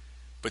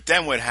 But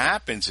then what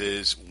happens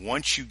is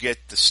once you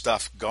get the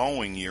stuff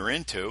going you're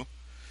into,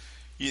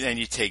 then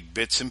you take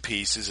bits and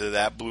pieces of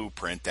that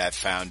blueprint, that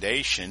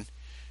foundation,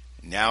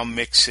 now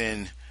mix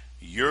in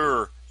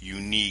your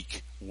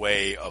unique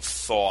way of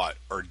thought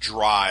or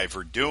drive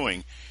or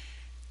doing,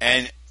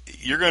 and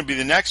you're going to be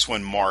the next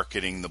one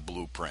marketing the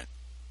blueprint.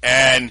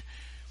 And,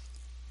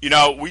 you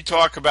know, we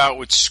talk about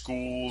with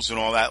schools and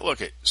all that. Look,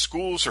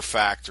 schools are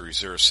factories.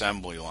 They're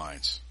assembly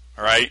lines.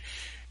 All right?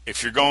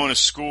 If you're going to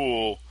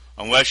school,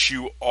 unless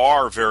you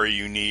are very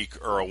unique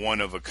or a one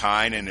of a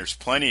kind, and there's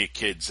plenty of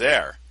kids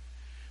there,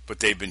 but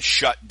they've been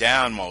shut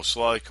down most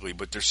likely,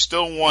 but there's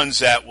still ones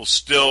that will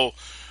still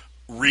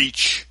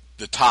reach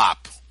the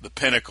top, the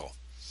pinnacle.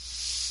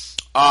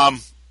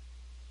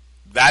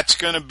 That's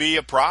going to be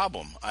a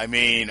problem. I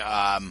mean,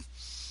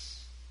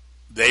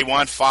 they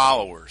want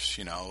followers,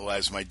 you know,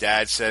 as my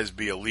dad says,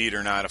 be a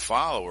leader, not a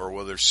follower.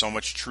 Well, there's so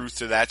much truth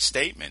to that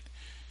statement.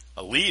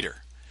 A leader.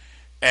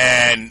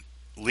 And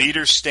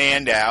leaders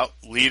stand out.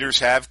 Leaders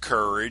have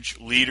courage.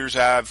 Leaders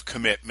have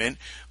commitment.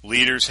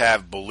 Leaders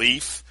have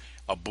belief,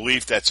 a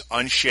belief that's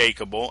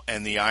unshakable,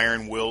 and the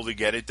iron will to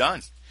get it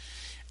done.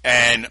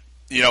 And,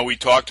 you know, we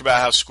talked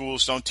about how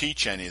schools don't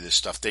teach any of this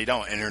stuff. They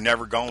don't, and they're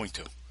never going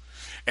to.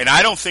 And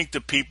I don't think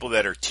the people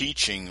that are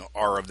teaching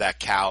are of that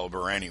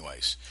caliber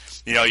anyways.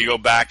 You know, you go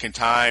back in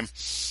time,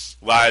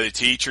 a lot of the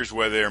teachers,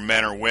 whether they're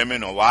men or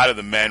women, a lot of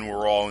the men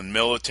were all in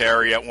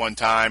military at one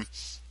time.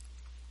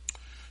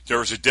 There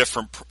was a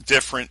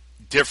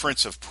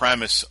difference of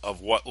premise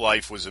of what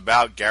life was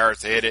about.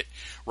 Gareth hit it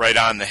right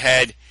on the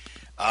head.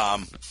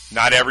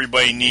 Not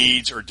everybody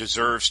needs or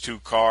deserves 2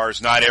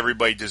 cars. Not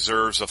everybody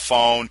deserves a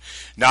phone.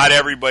 Not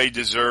everybody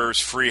deserves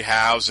free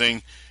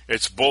housing.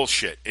 It's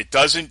bullshit. It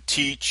doesn't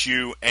teach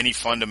you any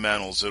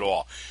fundamentals at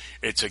all.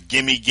 It's a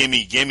gimme,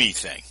 gimme, gimme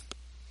thing.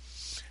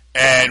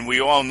 And we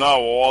all know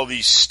all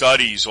these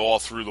studies all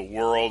through the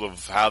world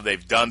of how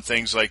they've done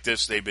things like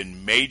this. They've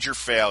been major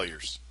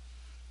failures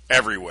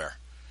everywhere.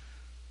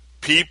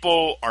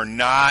 People are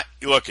not,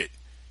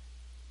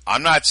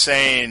 I'm not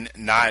saying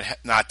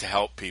not to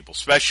help people,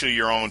 especially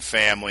your own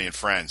family and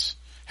friends.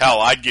 Hell,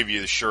 I'd give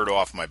you the shirt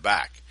off my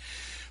back.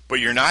 But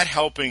you're not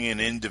helping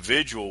an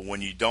individual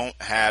when you don't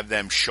have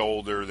them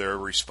shoulder their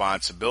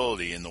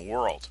responsibility in the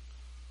world.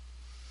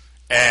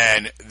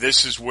 And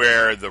this is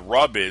where the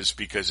rub is,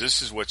 because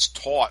this is what's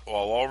taught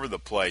all over the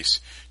place.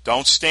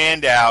 Don't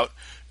stand out.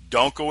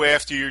 Don't go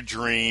after your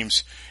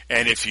dreams.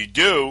 And if you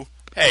do,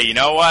 hey, you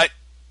know what?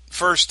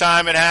 First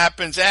time it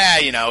happens,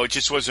 it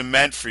just wasn't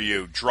meant for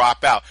you.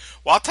 Drop out.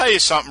 Well, I'll tell you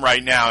something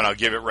right now, and I'll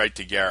give it right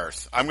to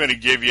Gareth. I'm going to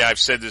give you, I've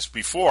said this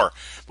before,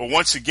 but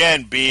once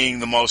again, being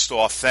the most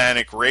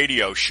authentic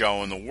radio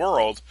show in the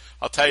world,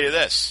 I'll tell you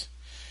this.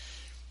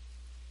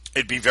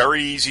 It'd be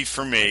very easy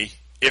for me,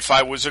 if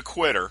I was a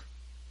quitter,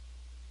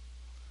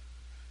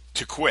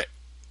 to quit.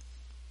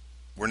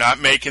 We're not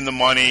making the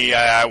money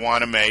I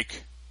want to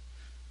make.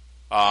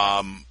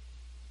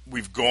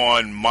 We've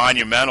gone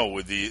monumental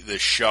with the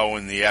show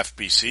and the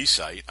FBC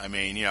site. I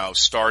mean,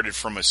 started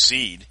from a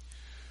seed.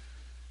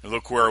 And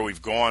look where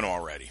we've gone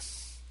already.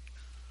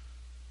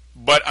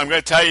 But I'm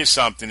going to tell you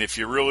something. If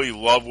you really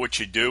love what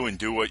you do and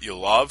do what you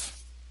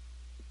love,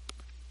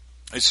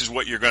 this is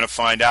what you're going to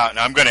find out. And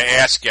I'm going to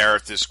ask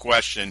Gareth this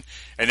question,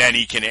 and then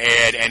he can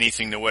add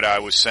anything to what I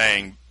was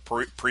saying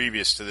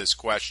previous to this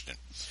question.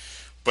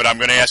 But I'm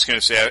going to ask him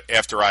to say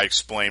after I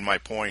explain my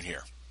point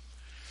here.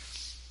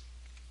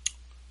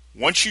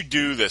 Once you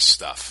do this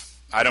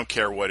stuff, I don't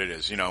care what it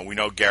is. We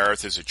know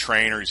Gareth is a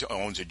trainer. He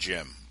owns a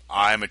gym.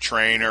 I'm a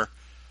trainer.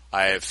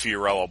 I have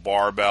Fiorillo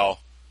Barbell,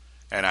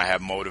 and I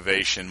have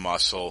Motivation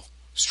Muscle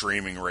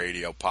streaming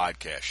radio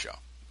podcast show.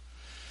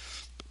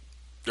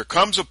 There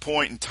comes a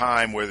point in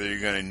time whether you're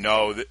going to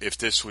know that if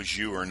this was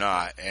you or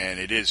not, and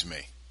it is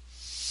me.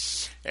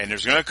 And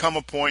there's going to come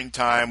a point in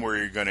time where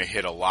you're going to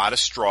hit a lot of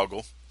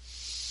struggle.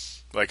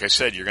 Like I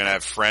said, you're going to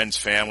have friends,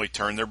 family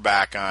turn their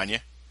back on you.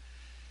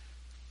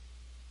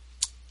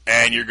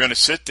 And you're going to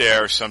sit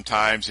there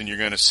sometimes and you're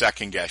going to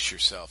second guess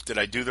yourself. Did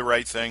I do the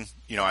right thing?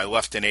 I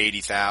left an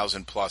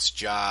 80,000 plus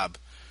job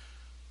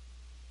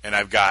and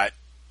I've got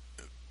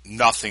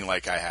nothing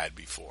like I had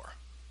before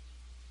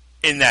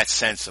in that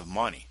sense of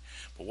money.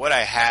 But what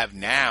I have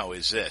now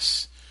is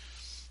this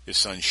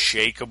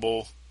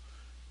unshakable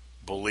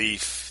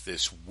belief,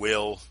 this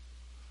will,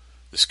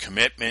 this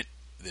commitment,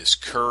 this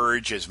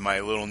courage, as my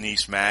little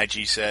niece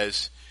Maggie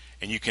says,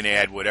 and you can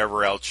add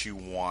whatever else you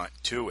want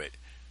to it.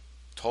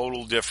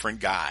 Total different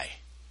guy.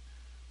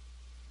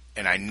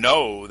 And I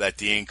know that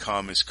the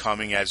income is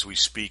coming as we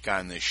speak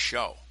on this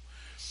show.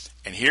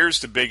 And here's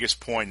the biggest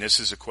point. This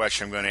is a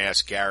question I'm going to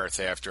ask Gareth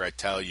after I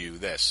tell you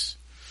this.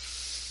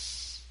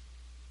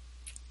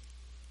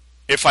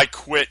 If I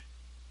quit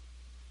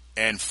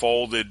and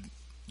folded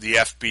the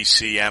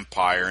FBC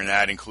empire, and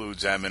that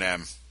includes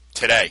M&M,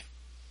 today,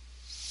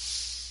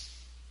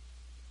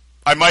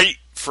 I might,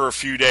 for a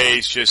few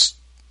days, just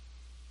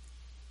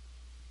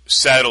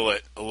settle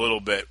it a little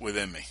bit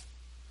within me.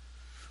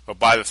 But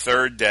by the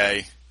third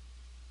day,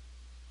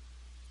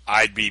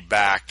 I'd be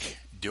back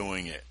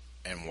doing it.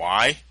 And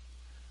why?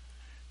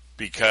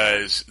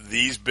 Because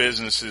these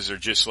businesses are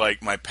just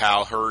like my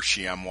pal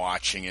Hershey I'm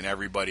watching and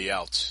everybody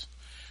else.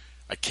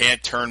 I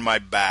can't turn my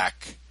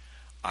back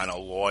on a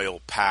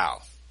loyal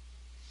pal.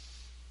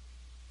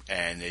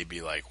 And they'd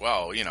be like,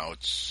 well, you know,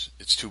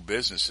 it's two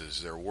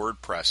businesses. They're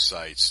WordPress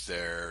sites.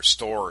 They're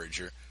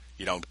storage.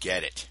 You don't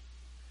get it.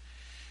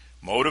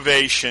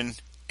 Motivation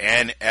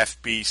and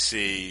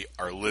FBC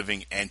are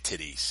living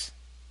entities.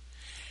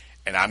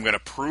 And I'm going to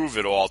prove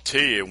it all to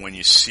you when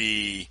you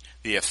see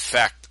the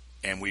effect,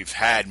 and we've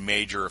had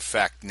major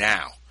effect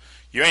now.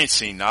 You ain't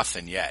seen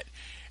nothing yet.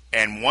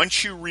 And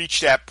once you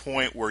reach that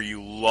point where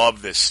you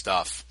love this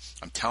stuff,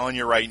 I'm telling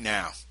you right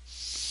now,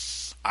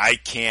 I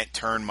can't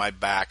turn my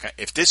back.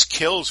 If this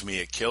kills me,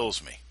 it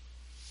kills me.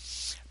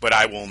 But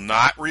I will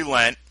not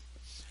relent.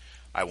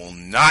 I will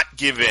not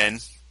give in.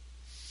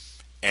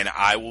 And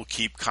I will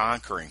keep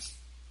conquering.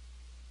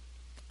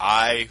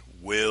 I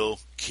will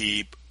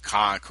keep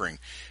conquering.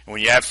 And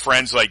when you have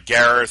friends like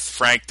Gareth,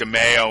 Frank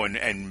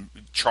DeMeo, and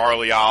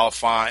Charlie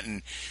Oliphant,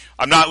 and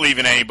I'm not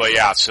leaving anybody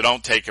out, so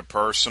don't take it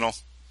personal.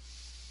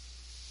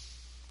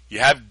 You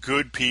have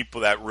good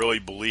people that really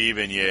believe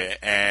in you,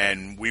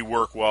 and we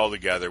work well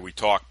together. We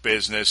talk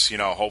business, you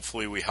know,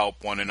 hopefully we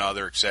help one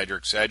another, et cetera,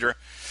 et cetera.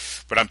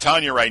 But I'm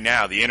telling you right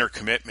now, the inner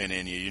commitment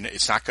in you,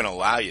 it's not going to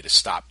allow you to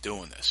stop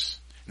doing this.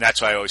 And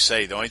that's why I always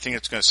say, the only thing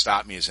that's going to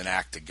stop me is an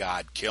act of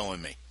God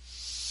killing me.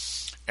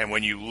 And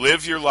when you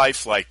live your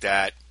life like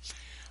that,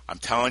 I'm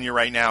telling you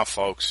right now,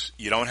 folks,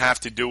 you don't have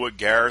to do what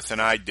Gareth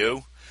and I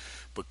do,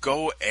 but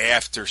go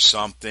after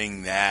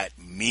something that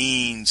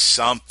means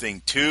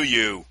something to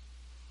you.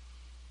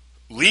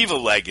 Leave a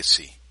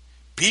legacy.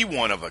 Be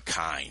one of a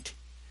kind.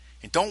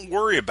 And don't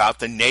worry about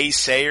the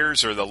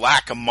naysayers or the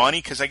lack of money,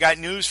 because I got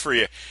news for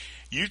you.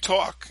 You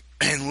talk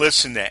and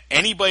listen to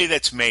anybody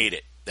that's made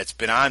it, that's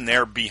been on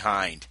their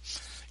behind.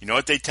 You know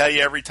what they tell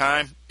you every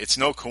time? It's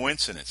no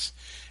coincidence.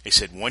 They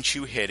said once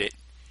you hit it,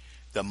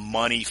 the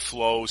money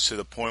flows to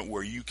the point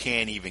where you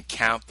can't even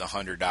count the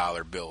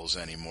 $100 bills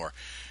anymore.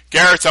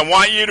 Gareth, I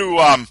want you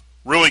to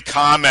really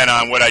comment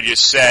on what I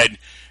just said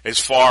as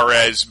far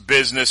as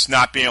business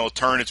not being able to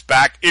turn its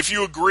back. If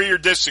you agree or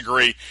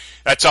disagree,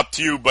 that's up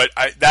to you. But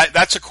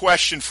that's a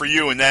question for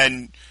you, and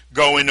then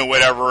go into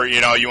whatever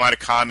you want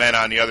to comment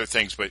on the other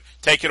things. But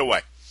take it away.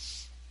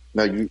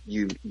 No,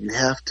 you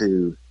have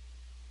to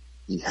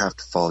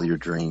follow your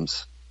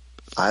dreams.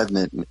 I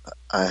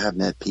have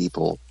met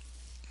people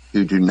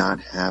who do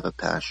not have a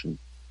passion.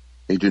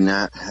 They do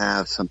not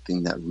have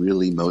something that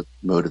really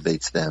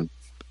motivates them.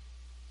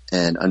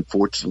 And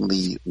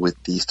unfortunately,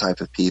 with these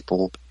type of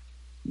people,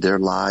 their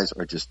lives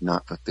are just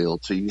not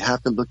fulfilled. So you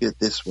have to look at it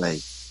this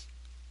way.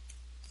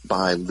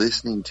 By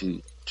listening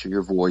to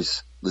your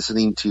voice,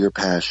 listening to your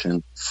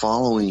passion,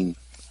 following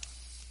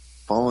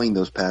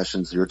those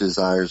passions, your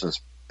desires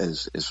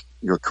as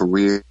your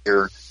career,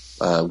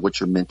 what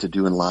you're meant to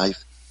do in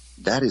life,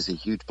 that is a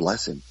huge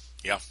blessing.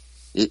 Yeah.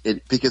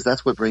 Because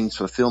that's what brings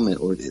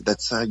fulfillment, or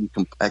that's how you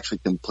can actually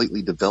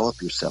completely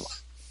develop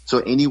yourself. So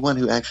anyone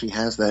who actually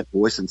has that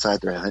voice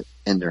inside their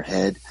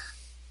head,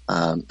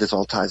 this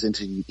all ties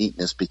into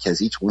uniqueness,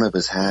 because each one of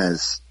us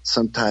has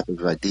some type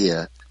of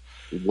idea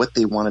what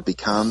they want to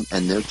become,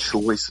 and their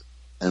choice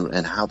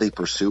and how they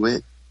pursue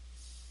it.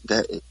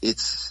 That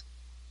it's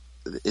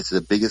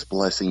the biggest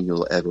blessing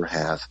you'll ever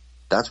have.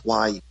 That's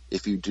why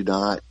if you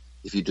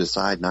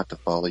decide not to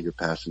follow your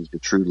passions, your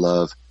true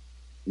love,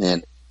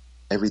 man,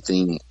 I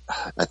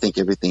think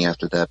everything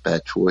after that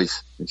bad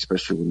choice,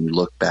 especially when you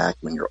look back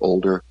when you're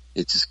older,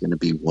 it's just going to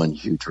be one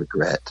huge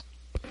regret.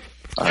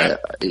 You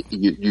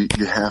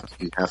have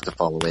to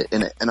follow it.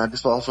 And I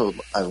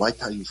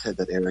liked how you said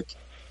that, Eric.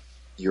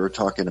 You're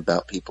talking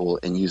about people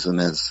and use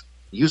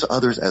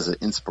others as an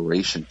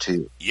inspiration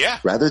too. Yeah.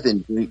 Rather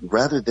than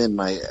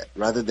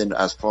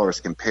as far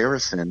as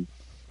comparison,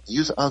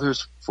 use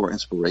others for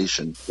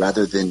inspiration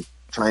rather than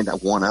trying to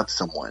one up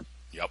someone.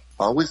 Yep.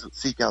 I always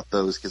seek out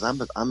those, because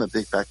I'm a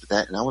big factor of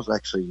that, and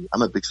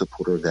I'm a big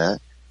supporter of that.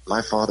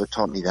 My father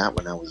taught me that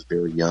when I was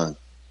very young.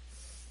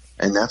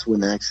 And that's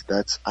when I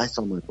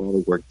saw my father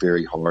work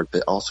very hard,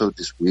 but also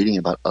just reading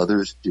about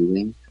others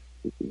doing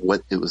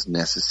what it was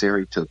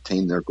necessary to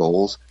obtain their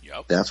goals.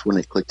 Yep. That's when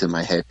it clicked in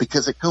my head,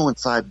 because it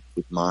coincided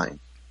with mine.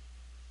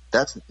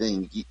 That's the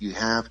thing. You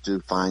have to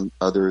find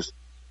others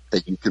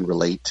that you can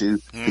relate to,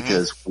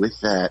 because with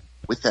that,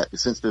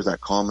 since there's that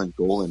common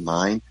goal in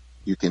mind,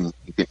 you can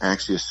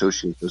actually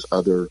associate those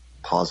other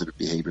positive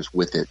behaviors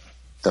with it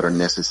that are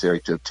necessary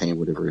to obtain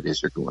whatever it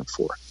is you're going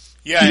for.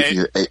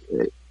 Yeah.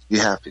 You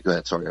have to. Go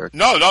ahead. Sorry, Eric.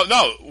 No.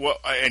 Well,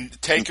 and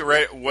take it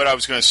right. What I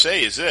was going to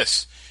say is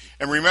this.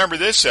 And remember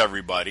this,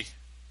 everybody.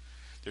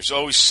 There's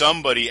always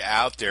somebody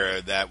out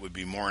there that would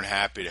be more than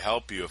happy to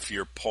help you if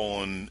you're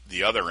pulling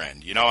the other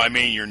end. You know what I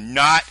mean? You're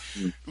not,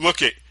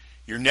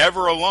 you're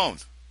never alone.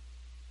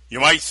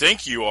 You might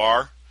think you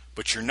are,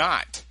 but you're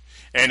not.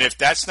 And if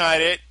that's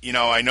not it,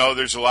 I know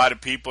there's a lot of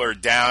people are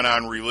down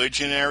on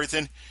religion and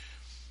everything.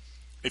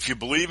 If you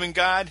believe in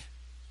God,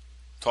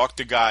 talk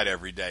to God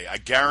every day. I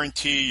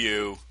guarantee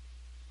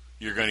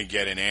you're going to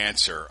get an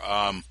answer.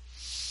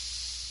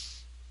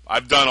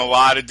 I've done a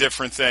lot of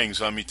different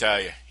things, let me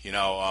tell you.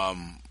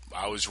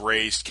 I was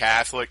raised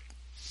Catholic.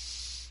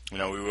 We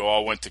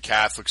all went to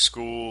Catholic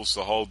schools,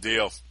 the whole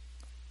deal.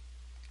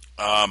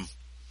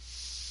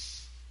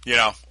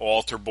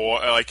 Altar boy,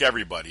 like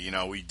everybody,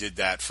 we did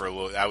that for a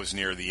little. That was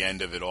near the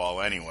end of it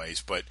all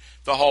anyways, but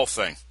the whole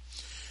thing.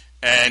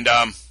 And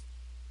I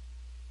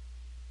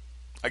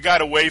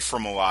got away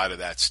from a lot of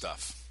that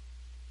stuff.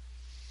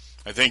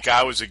 I think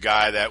I was a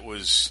guy that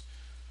was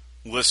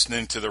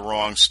listening to the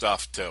wrong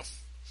stuff too.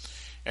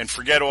 And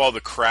forget all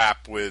the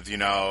crap with, the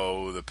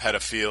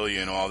pedophilia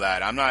and all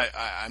that.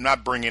 I'm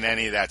not bringing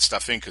any of that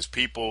stuff in because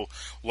people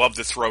love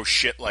to throw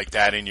shit like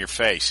that in your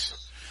face.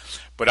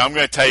 But I'm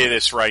going to tell you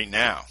this right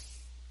now.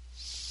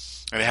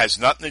 And it has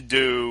nothing to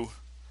do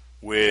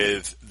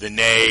with the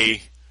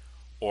nay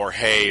or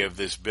hey of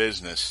this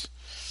business.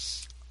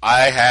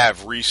 I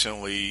have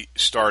recently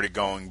started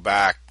going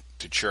back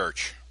to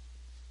church.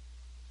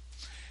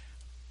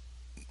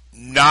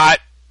 Not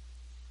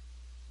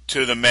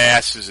to the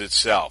masses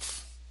itself.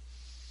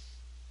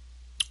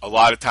 A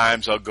lot of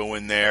times I'll go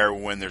in there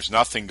when there's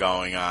nothing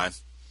going on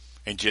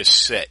and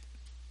just sit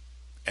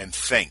and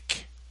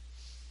think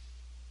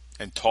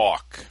and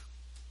talk.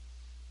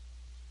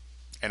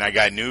 And I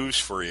got news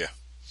for you.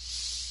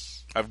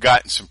 I've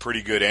gotten some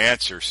pretty good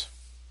answers.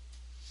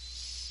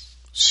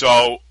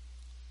 So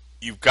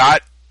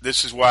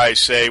this is why I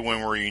say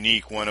when we're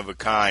unique, one of a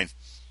kind.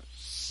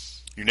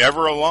 You're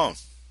never alone.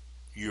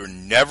 You're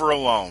never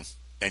alone.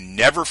 And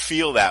never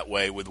feel that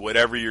way with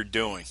whatever you're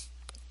doing.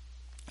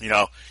 You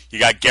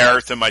got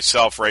Gareth and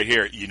myself right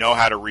here. You know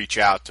how to reach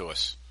out to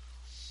us.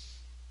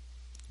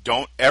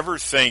 Don't ever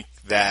think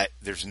that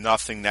there's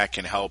nothing that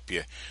can help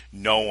you.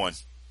 No one.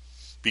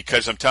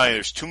 Because I'm telling you,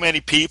 there's too many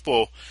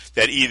people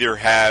that either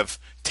have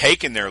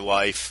taken their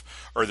life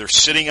or they're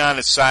sitting on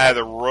the side of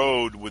the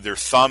road with their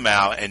thumb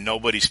out and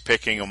nobody's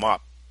picking them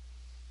up.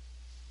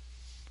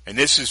 And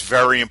this is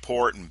very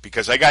important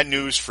because I got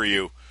news for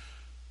you.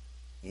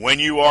 When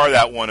you are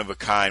that one of a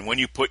kind, when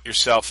you put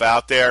yourself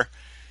out there,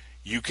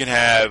 you can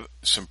have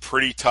some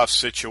pretty tough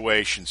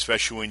situations,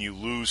 especially when you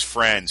lose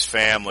friends,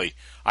 family.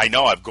 I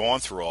know I've gone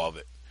through all of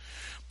it.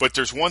 But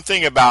there's one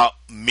thing about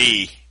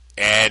me,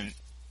 and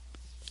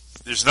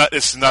this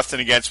is nothing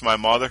against my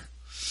mother,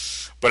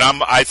 but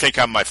I think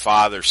I'm my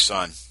father's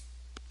son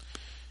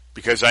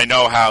because I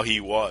know how he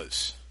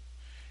was.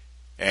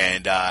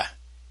 And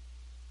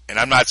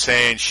I'm not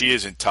saying she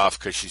isn't tough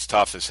because she's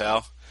tough as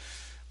hell.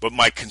 But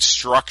my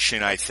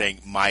construction, I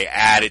think, my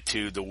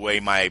attitude, the way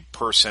my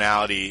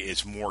personality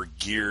is more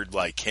geared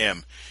like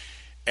him.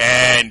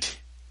 And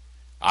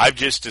I've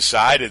just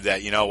decided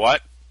that, you know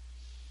what?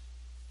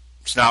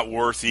 It's not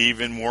worth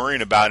even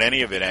worrying about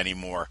any of it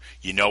anymore.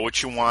 You know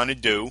what you want to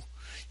do.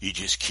 You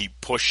just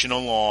keep pushing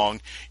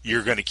along.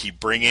 You're going to keep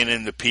bringing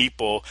in the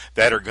people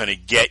that are going to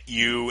get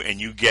you and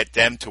you get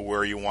them to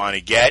where you want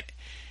to get.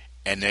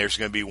 And there's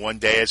going to be one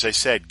day, as I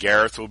said,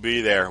 Gareth will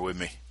be there with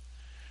me.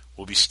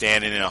 We'll be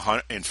standing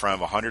in front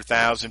of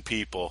 100,000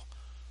 people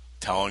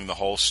telling the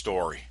whole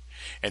story.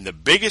 And the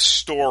biggest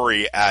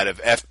story out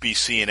of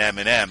FBC and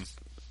M&M,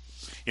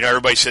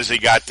 everybody says they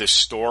got this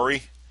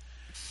story.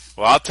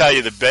 Well, I'll tell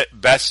you the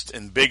best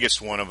and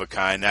biggest one of a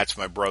kind, that's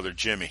my brother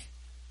Jimmy,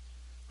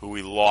 who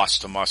we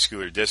lost to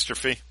muscular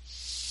dystrophy.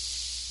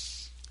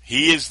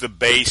 He is the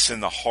base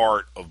and the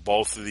heart of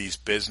both of these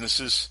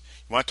businesses.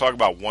 You want to talk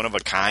about one of a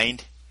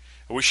kind?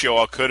 I wish you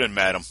all could have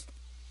met him.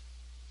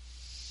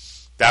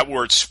 That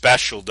word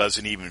special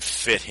doesn't even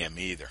fit him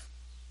either.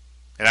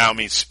 And I don't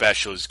mean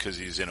special is because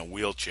he's in a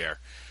wheelchair.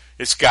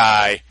 This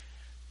guy,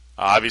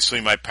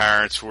 obviously my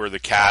parents were the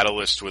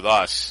catalyst with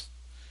us.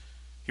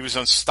 He was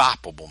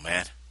unstoppable,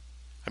 man.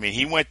 I mean,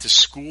 he went to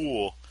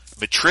school,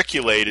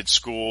 matriculated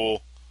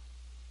school,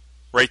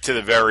 right to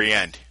the very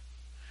end.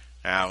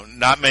 Now,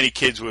 not many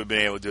kids would have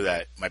been able to do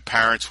that. My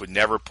parents would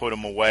never put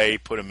him away,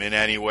 put him in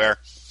anywhere.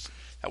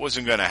 That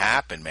wasn't going to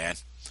happen, man.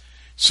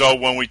 So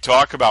when we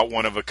talk about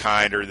one of a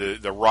kind or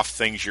the rough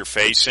things you're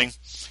facing,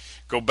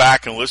 go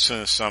back and listen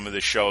to some of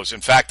the shows.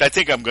 In fact, I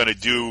think I'm going to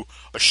do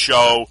a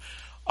show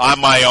on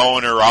my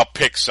own or I'll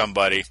pick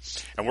somebody.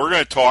 And we're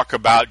going to talk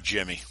about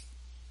Jimmy.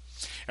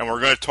 And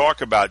we're going to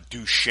talk about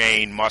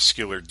Duchenne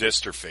muscular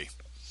dystrophy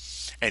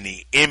and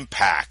the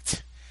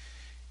impact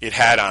it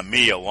had on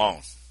me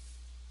alone.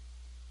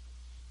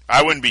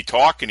 I wouldn't be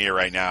talking to you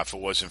right now if it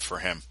wasn't for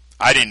him.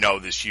 I didn't know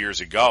this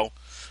years ago.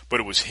 But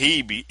it was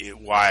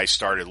why I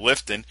started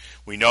lifting.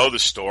 We know the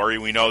story.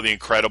 We know the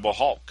Incredible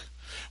Hulk.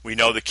 We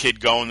know the kid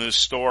going to the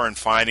store and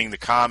finding the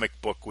comic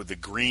book with the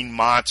green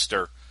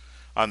monster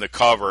on the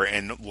cover,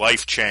 and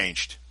life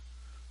changed.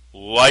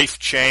 Life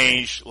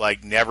changed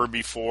like never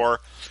before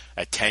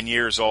at 10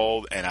 years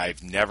old, and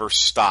I've never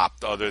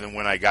stopped other than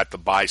when I got the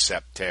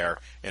bicep tear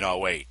in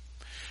 '08.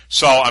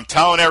 So I'm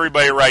telling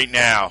everybody right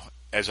now,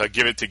 as I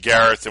give it to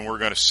Gareth and we're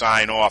going to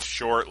sign off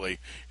shortly,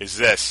 is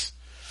this.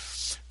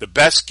 The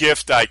best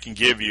gift I can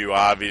give you,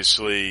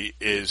 obviously,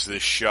 is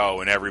this show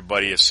and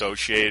everybody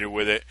associated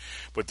with it.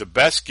 But the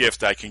best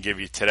gift I can give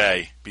you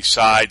today,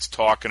 besides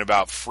talking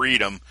about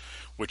freedom,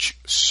 which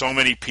so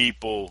many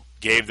people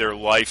gave their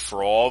life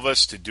for all of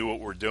us to do what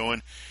we're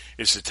doing,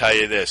 is to tell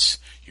you this.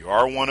 You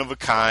are one of a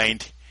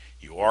kind.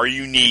 You are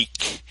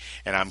unique.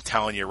 And I'm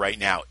telling you right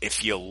now,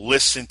 if you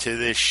listen to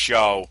this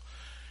show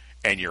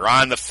and you're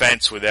on the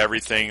fence with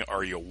everything,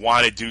 or you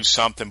want to do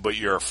something but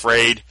you're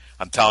afraid,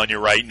 I'm telling you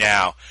right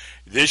now,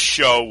 this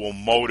show will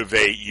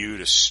motivate you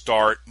to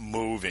start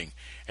moving.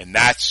 And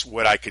that's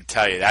what I could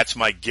tell you. That's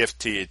my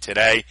gift to you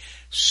today.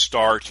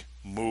 Start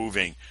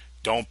moving.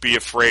 Don't be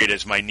afraid.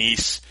 As my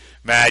niece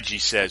Maggie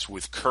says,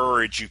 with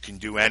courage you can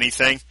do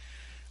anything.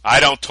 I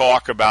don't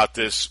talk about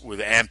this with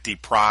empty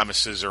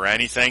promises or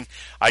anything.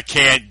 I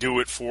can't do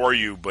it for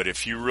you, but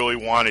if you really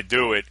want to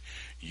do it,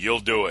 you'll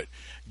do it.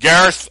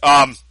 Gareth,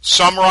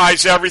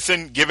 summarize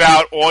everything, give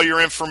out all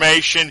your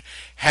information,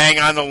 hang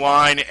on the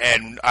line,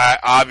 and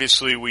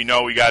obviously we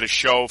know we got a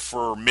show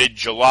for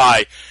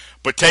mid-July,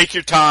 but take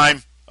your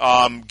time,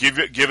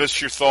 give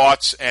us your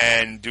thoughts,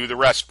 and do the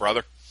rest,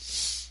 brother.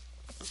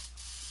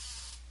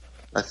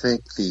 I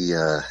think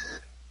the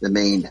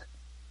main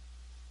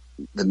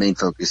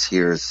focus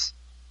here is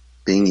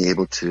being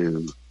able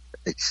to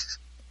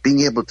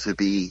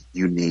be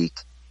unique,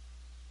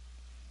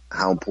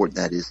 how important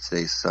that is to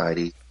today's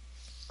society.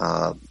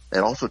 It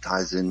also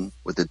ties in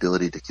with the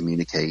ability to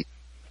communicate.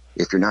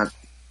 If you're not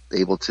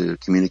able to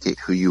communicate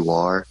who you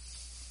are,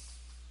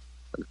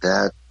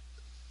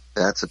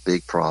 that's a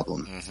big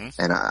problem.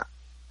 Mm-hmm.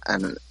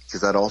 And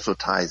because that also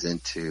ties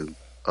into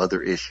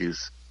other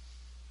issues,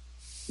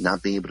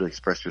 not being able to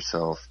express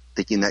yourself,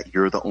 thinking that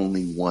you're the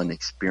only one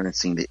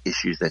experiencing the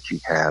issues that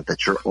you have,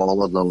 that you're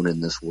all alone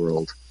in this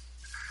world.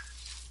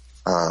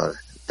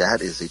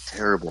 That is a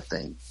terrible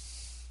thing,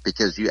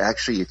 because you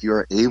actually, if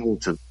you're able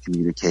to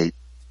communicate,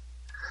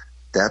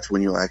 that's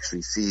when you'll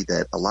actually see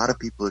that a lot of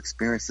people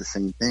experience the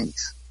same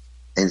things.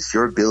 And it's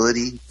your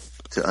ability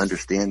to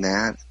understand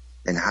that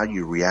and how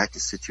you react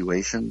to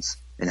situations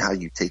and how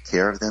you take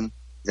care of them.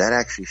 That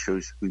actually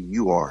shows who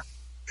you are,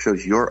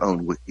 shows your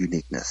own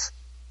uniqueness.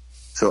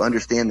 So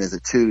understand as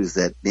it too is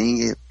that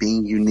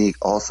being unique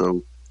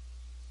also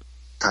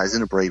ties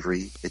into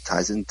bravery. It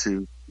ties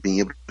into being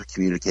able to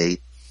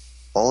communicate.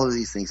 All of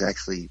these things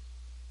actually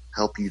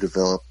help you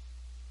develop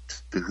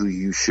to who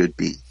you should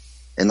be.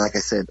 And like I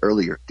said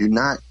earlier,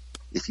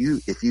 if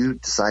you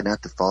decide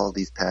not to follow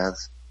these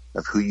paths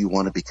of who you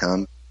want to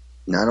become,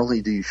 not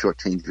only do you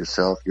shortchange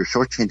yourself, you're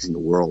shortchanging the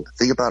world.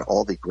 Think about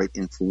all the great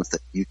influence that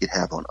you could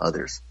have on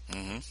others.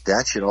 Mm-hmm.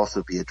 That should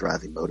also be a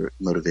driving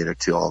motivator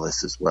to all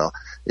this as well.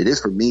 It is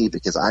for me,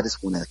 because I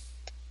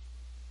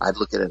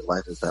look at it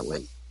life as that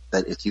way.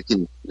 That if you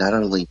can not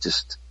only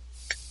just,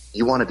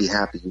 you want to be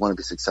happy, you want to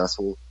be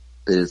successful,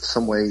 but in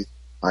some way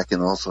I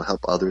can also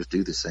help others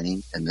do the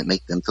same and then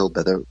make them feel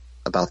better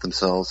about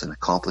themselves and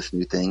accomplish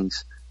new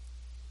things.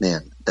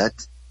 Man,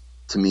 that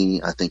to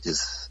me, I think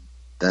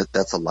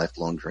that's a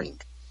lifelong dream.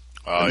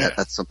 Oh, yeah.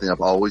 That's something I've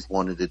always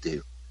wanted to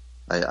do.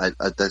 I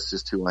that's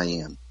just who I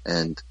am.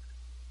 And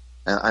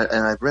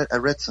I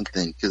read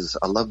something, because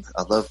I love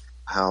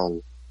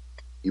how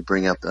you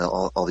bring up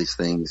all these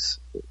things,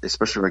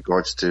 especially in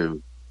regards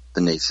to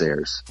the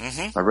naysayers.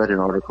 Mm-hmm. I read an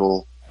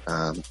article,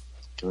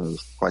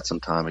 quite some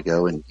time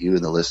ago, and you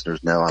and the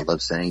listeners know I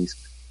love sayings,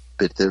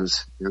 but there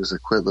was a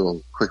quick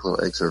little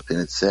excerpt, and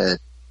it said,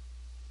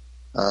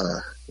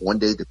 one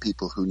day the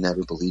people who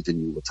never believed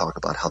in you will talk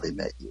about how they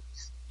met you.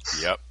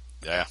 Yep.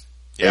 Yeah.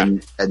 Yeah.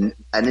 And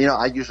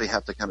I usually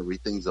have to kind of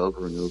read things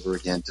over and over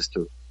again just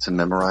to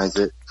memorize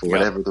it for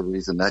whatever the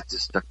reason. That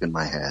just stuck in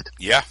my head.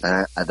 Yeah.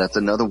 And that's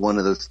another one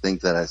of those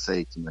things that I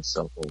say to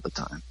myself all the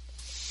time.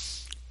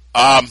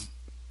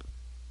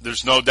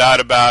 There's no doubt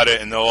about it.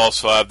 And they'll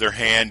also have their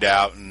hand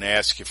out and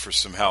ask you for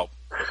some help.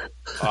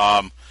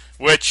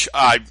 Which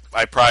I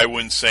probably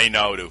wouldn't say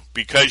no to,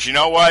 because you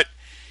know what?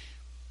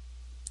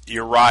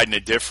 You're riding a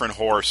different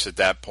horse at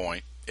that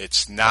point.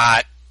 It's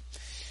not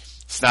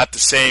the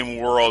same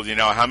world. You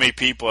know, how many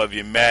people have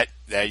you met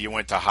that you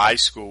went to high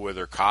school with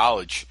or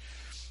college?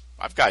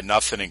 I've got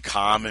nothing in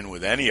common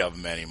with any of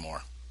them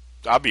anymore.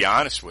 I'll be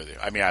honest with you.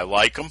 I mean, I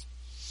like them,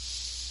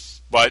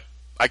 but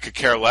I could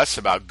care less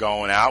about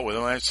going out with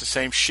them. It's the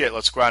same shit.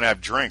 Let's go out and have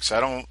drinks.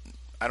 I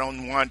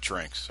don't want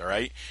drinks, all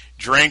right?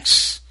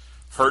 Drinks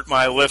hurt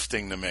my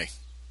lifting to me.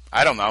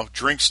 I don't know.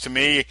 Drinks to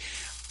me,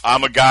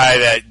 I'm a guy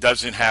that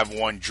doesn't have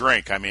one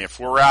drink. I mean, if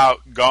we're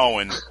out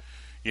going,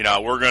 you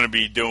know, we're going to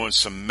be doing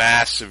some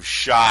massive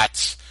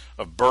shots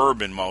of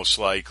bourbon most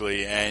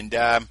likely, and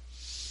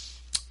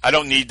I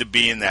don't need to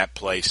be in that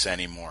place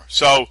anymore.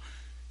 So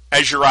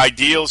as your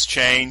ideals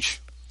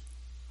change,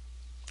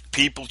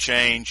 people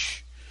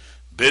change,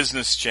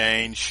 business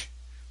change,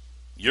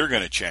 you're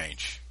going to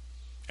change.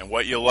 And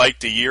what you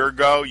liked a year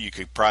ago, you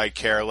could probably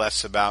care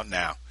less about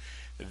now.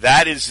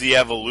 That is the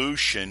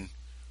evolution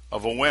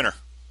of a winner.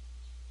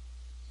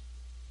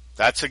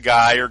 That's a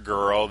guy or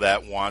girl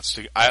that wants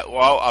to...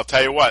 I'll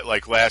tell you what,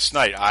 like last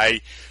night,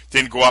 I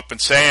didn't go up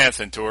and say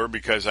anything to her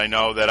because I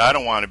know that I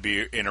don't want to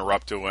be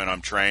interrupted when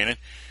I'm training.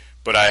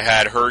 But I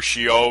had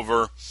Hershey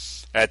over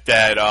at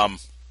that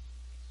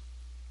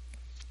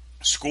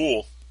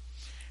school,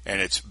 and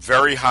it's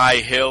very high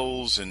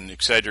hills and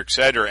et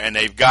cetera, and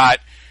they've got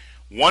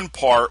one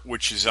part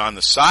which is on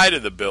the side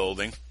of the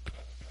building.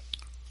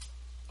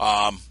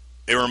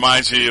 It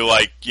reminds me,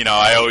 like, you know,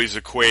 I always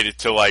equate it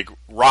to like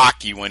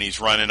Rocky when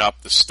he's running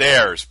up the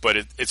stairs, but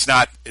it's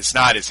not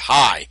as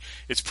high.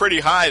 It's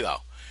pretty high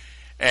though,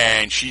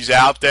 and she's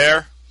out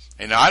there,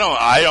 and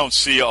I don't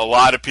see a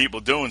lot of people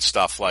doing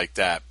stuff like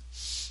that,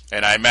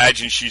 and I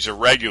imagine she's a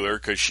regular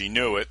because she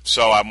knew it.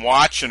 So I'm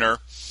watching her.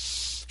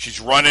 She's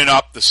running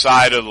up the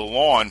side of the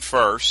lawn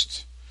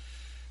first,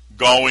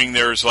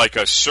 there's like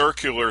a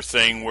circular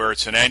thing where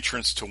it's an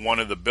entrance to one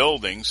of the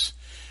buildings,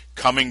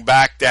 coming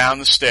back down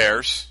the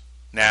stairs.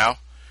 Now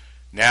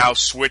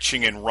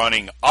switching and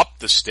running up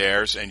the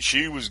stairs, and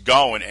she was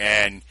going,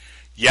 and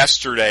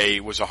yesterday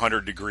was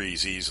 100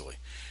 degrees easily.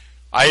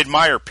 I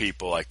admire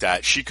people like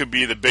that. She could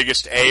be the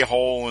biggest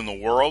a-hole in the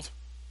world,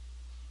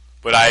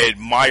 but I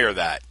admire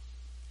that.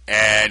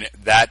 And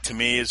that to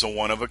me is a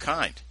one of a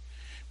kind,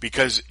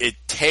 because it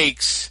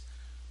takes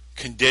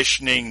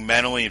conditioning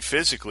mentally and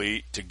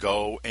physically to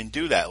go and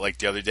do that. Like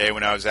the other day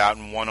when I was out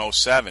in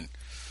 107,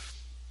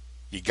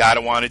 you got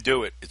to want to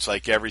do it. It's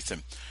like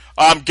everything.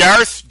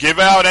 Gareth, give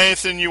out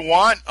anything you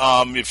want.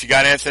 If you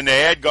got anything to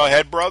add, go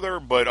ahead, brother.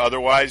 But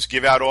otherwise,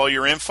 give out all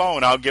your info,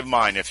 and I'll give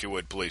mine if you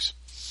would, please.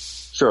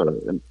 Sure.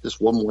 And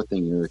just one more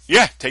thing, Eric.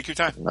 Yeah, take your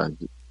time.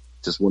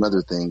 Just one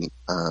other thing.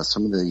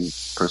 Some of the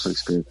personal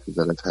experiences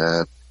that I've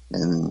had,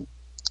 and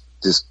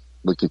just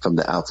looking from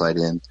the outside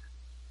in,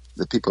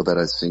 the people that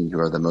I've seen who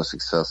are the most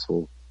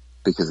successful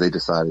because they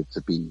decided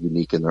to be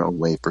unique in their own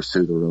way,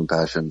 pursue their own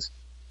passions.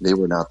 They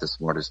were not the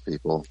smartest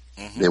people.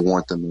 Mm-hmm. They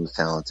weren't the most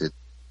talented.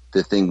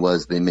 The thing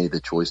was, they made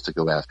the choice to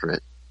go after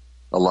it.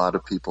 A lot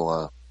of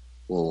people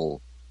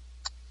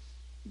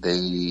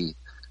they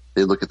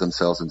look at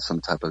themselves in some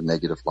type of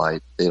negative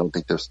light. They don't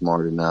think they're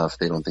smart enough.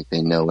 They don't think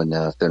they know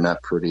enough. They're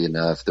not pretty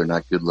enough. They're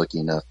not good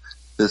looking enough.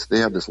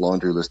 They have this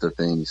laundry list of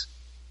things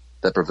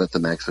that prevent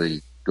them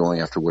actually going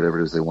after whatever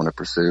it is they want to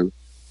pursue.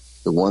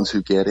 The ones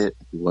who get it,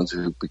 the ones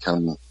who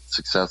become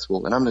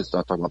successful, and I'm just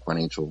not talking about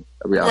financial,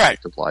 every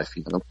aspect of life,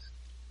 you know.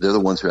 They're the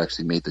ones who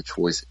actually made the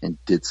choice and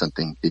did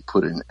something. They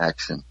put it in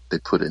action. They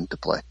put it into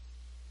play.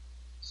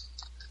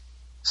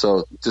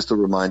 So just a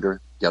reminder,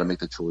 you got to make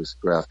the choice,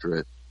 go after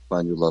it,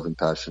 find your love and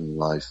passion in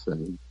life,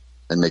 and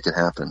make it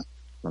happen.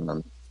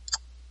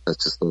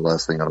 That's just the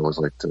last thing I always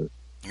like to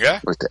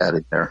add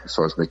in there as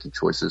far as making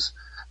choices.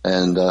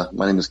 And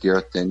my name is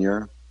Gareth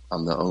Denier.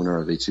 I'm the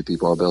owner of HCP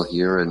Barbell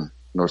here in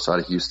north side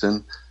of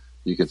Houston.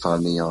 You can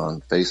find me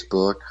on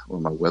Facebook or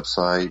my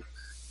website,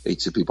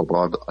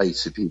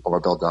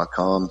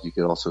 hcpbarbell.com. You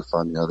can also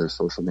find me on other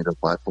social media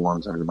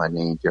platforms under my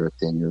name, Gareth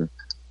Denier,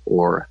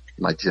 or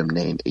my gym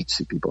name,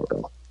 HCP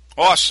Barbell.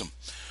 Awesome.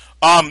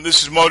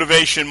 This is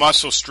Motivation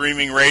Muscle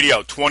Streaming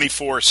Radio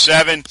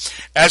 24/7.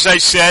 As I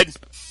said,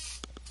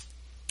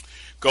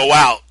 go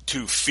out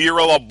to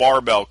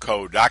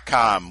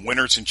FiorilloBarbellCo.com,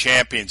 Winners and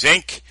Champions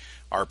Inc.,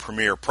 our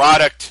premier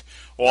product.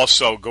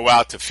 Also, go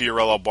out to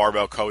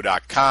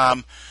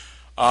FiorilloBarbellCo.com.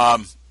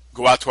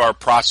 Go out to our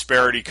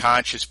Prosperity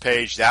Conscious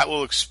page. That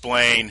will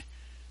explain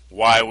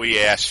why we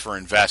ask for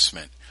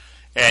investment.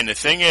 And the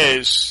thing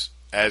is,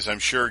 as I'm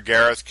sure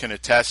Gareth can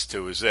attest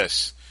to, is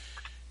this.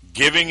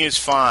 Giving is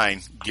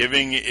fine.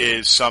 Giving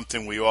is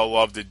something we all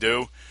love to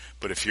do.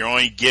 But if you're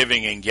only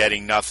giving and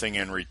getting nothing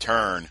in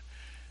return,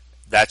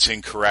 that's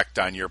incorrect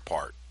on your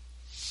part.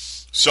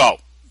 So,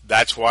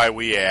 that's why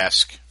we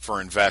ask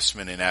for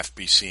investment in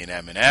FBC and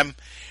M&M.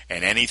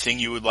 And anything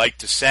you would like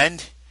to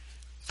send,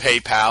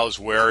 PayPal is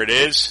where it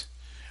is,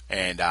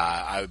 and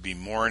I would be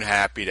more than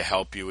happy to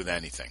help you with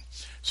anything.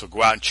 So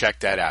go out and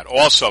check that out.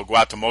 Also, go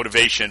out to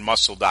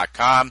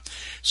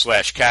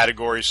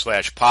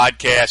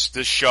motivationmuscle.com/category/podcast.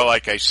 This show,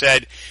 like I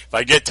said, if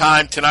I get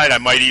time tonight, I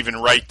might even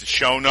write the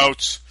show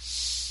notes.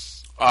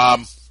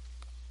 Go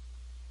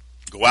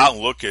out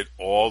and look at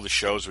all the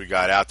shows we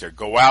got out there.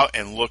 Go out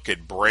and look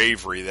at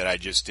Bravery that I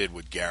just did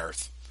with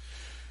Gareth.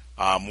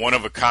 One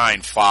of a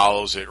Kind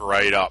follows it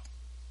right up.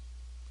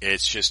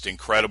 It's just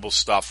incredible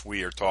stuff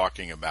we are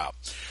talking about.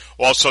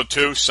 Also,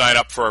 too, sign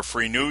up for our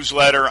free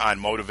newsletter on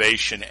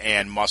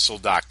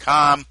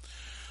motivationandmuscle.com.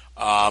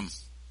 I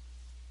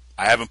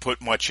haven't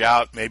put much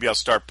out. Maybe I'll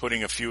start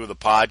putting a few of the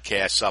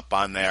podcasts up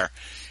on there,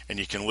 and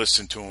you can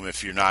listen to them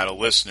if you're not a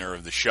listener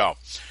of the show.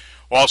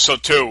 Also,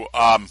 too,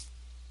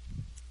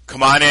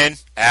 come on in,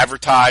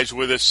 advertise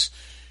with us.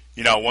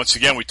 You know, once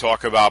again, we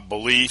talk about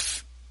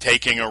belief,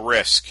 taking a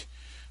risk.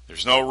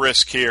 There's no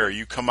risk here.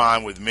 You come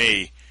on with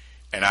me,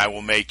 and I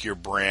will make your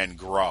brand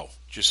grow,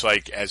 just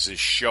like as this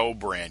show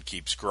brand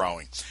keeps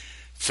growing.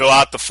 Fill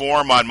out the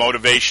form on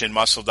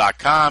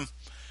motivationmuscle.com,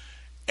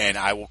 and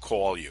I will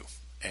call you,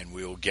 and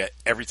we will get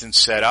everything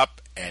set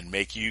up and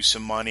make you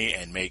some money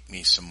and make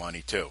me some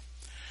money too.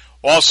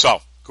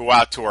 Also, go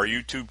out to our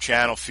YouTube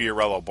channel,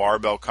 Fiorillo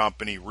Barbell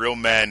Company, Real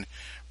Men,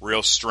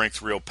 Real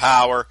Strength, Real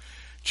Power.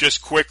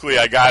 Just quickly,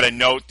 I got a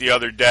note the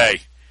other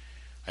day.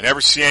 I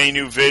never see any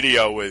new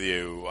video with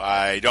you.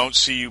 I don't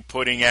see you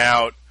putting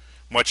out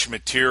much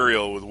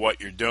material with what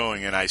you're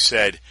doing. And I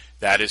said,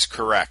 that is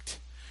correct.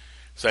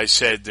 So I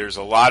said, there's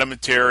a lot of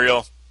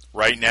material.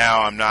 Right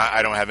now,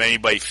 I don't have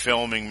anybody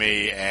filming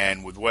me,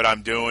 and with what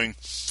I'm doing,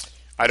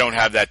 I don't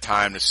have that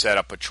time to set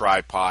up a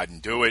tripod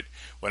and do it.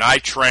 When I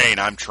train,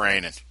 I'm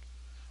training.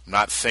 I'm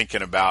not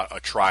thinking about a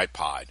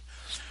tripod.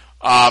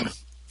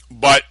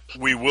 But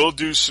we will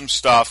do some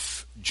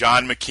stuff.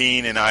 John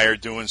McKean and I are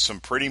doing some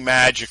pretty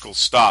magical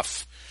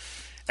stuff.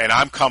 And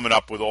I'm coming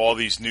up with all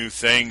these new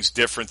things,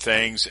 different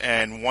things.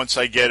 And once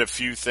I get a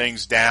few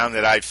things down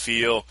that I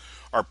feel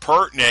are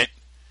pertinent,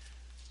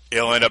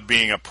 it'll end up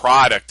being a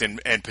product.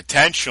 And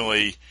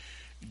potentially,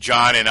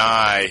 John and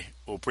I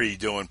will be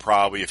doing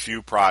probably a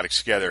few products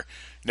together.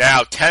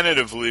 Now,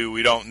 tentatively,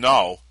 we don't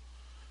know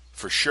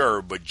for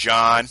sure. But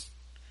John,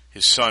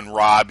 his son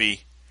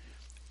Robbie,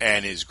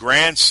 and his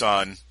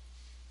grandson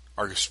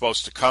are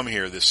supposed to come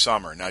here this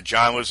summer. Now,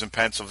 John lives in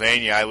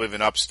Pennsylvania. I live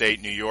in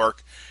upstate New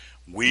York.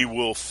 We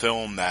will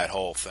film that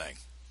whole thing.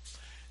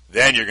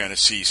 Then you're going to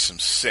see some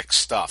sick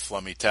stuff,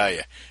 let me tell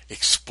you.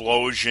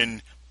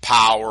 Explosion,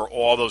 power,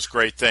 all those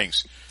great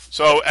things.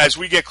 So as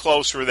we get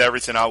closer with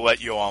everything, I'll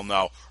let you all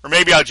know. Or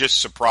maybe I'll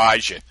just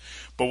surprise you.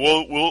 But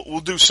we'll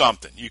do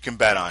something. You can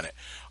bet on it.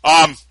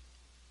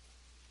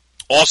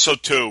 Also,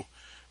 too,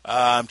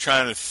 I'm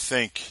trying to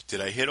think. Did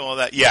I hit all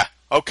that? Yeah.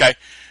 Okay.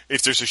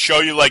 If there's a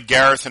show you like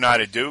Gareth and I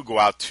to do, go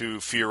out to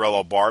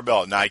Fiorillo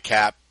Barbell at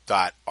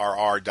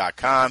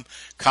nightcap.rr.com.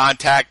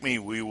 Contact me.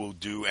 We will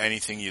do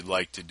anything you'd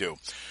like to do.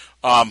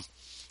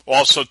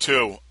 Also,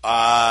 too,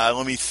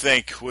 let me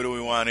think. What do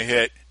we want to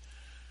hit?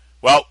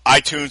 Well,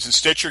 iTunes and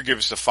Stitcher, give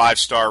us a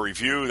 5-star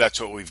review.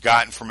 That's what we've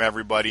gotten from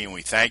everybody, and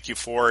we thank you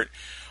for it.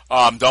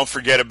 Don't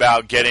forget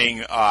about getting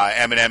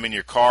M&M in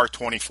your car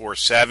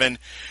 24/7.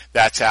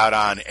 That's out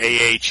on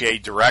AHA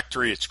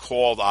directory. It's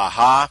called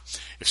AHA.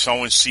 If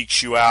someone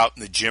seeks you out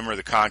in the gym or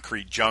the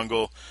concrete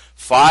jungle,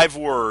 5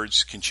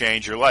 words can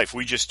change your life.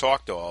 We just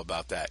talked all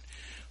about that.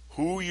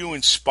 Who you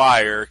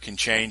inspire can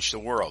change the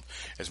world.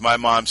 As my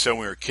mom said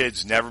when we were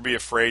kids, never be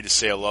afraid to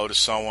say hello to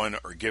someone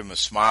or give them a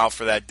smile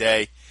for that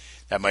day.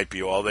 That might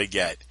be all they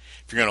get.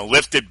 If you're going to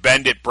lift it,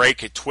 bend it,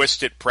 break it,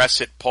 twist it,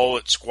 press it, pull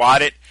it,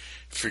 squat it.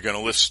 If you're going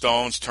to lift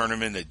stones, turn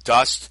them into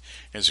dust.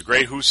 And as the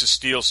great House of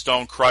Steel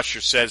Stone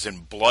Crusher says in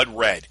blood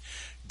red,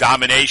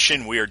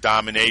 domination, we are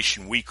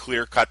domination. We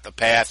clear cut the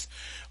path.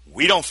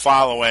 We don't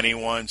follow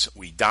anyone's.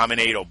 We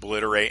dominate,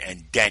 obliterate,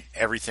 and dent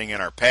everything in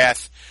our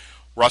path.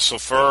 Russell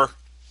Furr,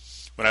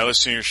 when I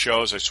listen to your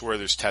shows, I swear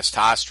there's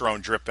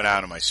testosterone dripping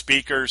out of my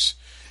speakers.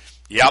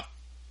 Yep,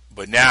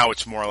 but now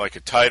it's more like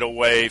a tidal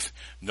wave.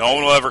 No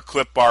one will ever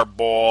clip our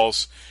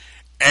balls.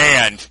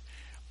 And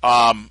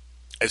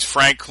as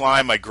Frank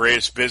Klein, my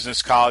greatest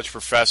business college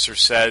professor,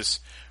 says,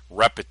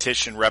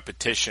 repetition,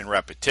 repetition,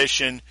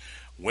 repetition.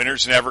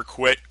 Winners never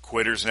quit.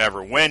 Quitters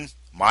never win.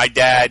 My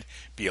dad,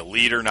 be a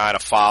leader, not a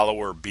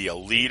follower. Be a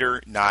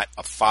leader, not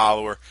a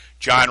follower.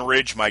 John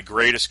Ridge, my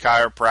greatest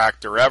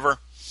chiropractor ever.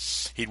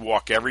 He'd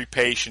walk every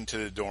patient to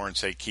the door and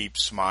say, keep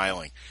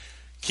smiling.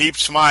 Keep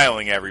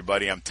smiling,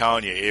 everybody. I'm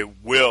telling you,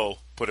 it will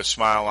put a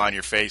smile on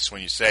your face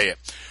when you say it.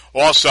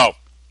 Also,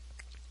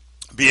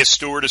 be a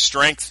steward of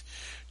strength.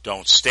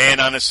 Don't stand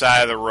on the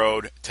side of the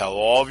road. Tell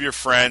all of your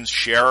friends.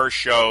 Share our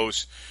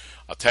shows.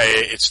 I'll tell you,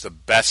 it's the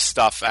best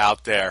stuff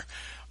out there.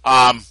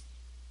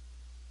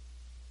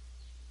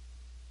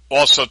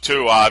 Also,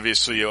 too,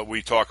 obviously,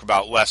 we talk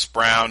about Les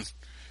Brown.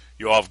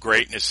 You all have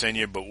greatness in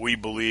you, but we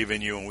believe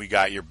in you and we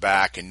got your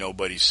back, and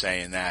nobody's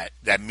saying that.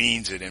 That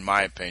means it, in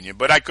my opinion,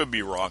 but I could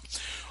be wrong.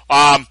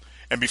 And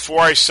before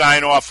I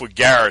sign off with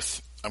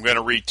Gareth, I'm going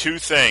to read 2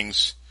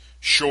 things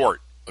short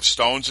of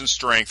Stones and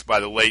Strength by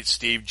the late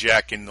Steve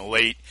Jeck and the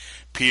late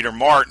Peter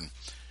Martin.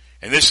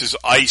 And this is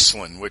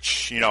Iceland,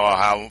 which, you know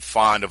how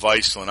fond of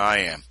Iceland I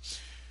am.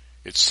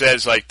 It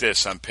says like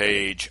this on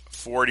page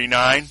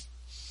 49.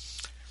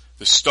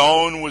 The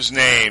stone was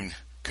named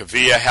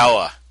Kavia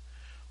Hella,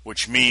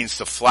 which means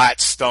the flat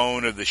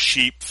stone of the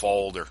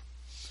sheepfolder.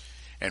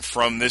 And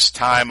from this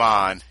time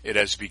on, it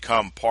has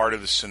become part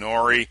of the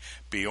Snorri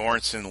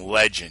Bjornsson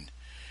legend.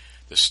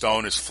 The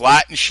stone is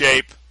flat in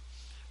shape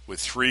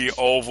with 3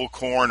 oval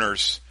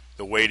corners.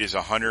 The weight is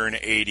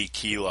 180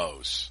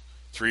 kilos,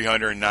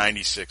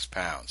 396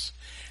 pounds.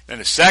 And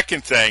the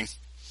second thing,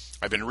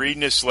 I've been reading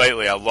this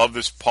lately. I love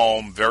this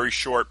poem, very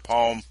short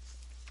poem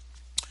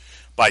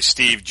by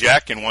Steve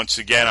Jeck. And once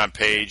again, on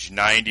page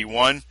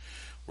 91,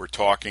 we're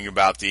talking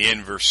about the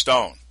inverse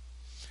stone.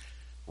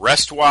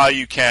 Rest while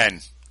you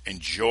can.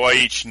 Enjoy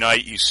each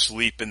night you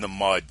sleep in the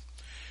mud.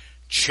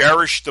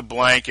 Cherish the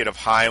blanket of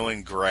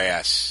highland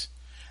grass.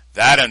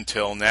 That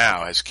until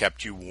now has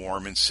kept you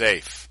warm and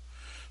safe.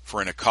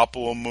 For in a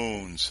couple of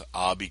moons,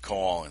 I'll be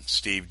calling.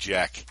 Steve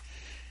Jeck.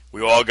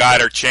 We all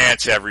got our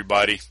chance,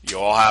 everybody. You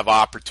all have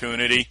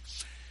opportunity.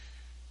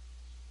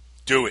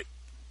 Do it.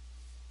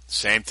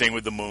 Same thing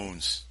with the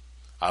moons.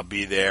 I'll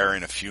be there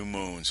in a few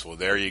moons. Well,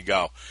 there you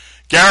go.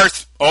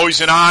 Gareth, always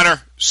an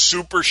honor.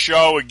 Super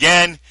show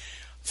again.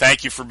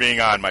 Thank you for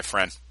being on, my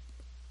friend.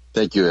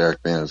 Thank you,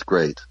 Eric, man. It was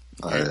great.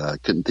 I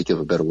couldn't think of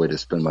a better way to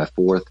spend my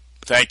 4th.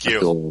 Thank you. I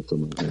feel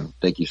awesome.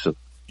 Thank you so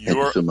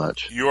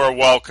much. You are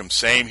welcome.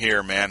 Same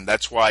here, man.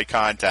 That's why I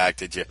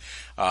contacted you.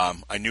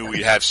 I knew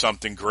we'd have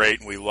something great,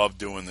 and we love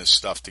doing this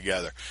stuff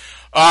together.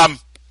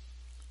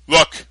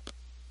 Look,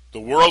 the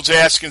world's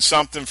asking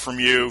something from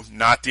you,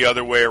 not the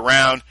other way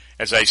around.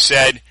 As I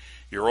said,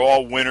 you're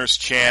all winners,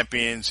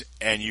 champions,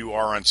 and you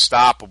are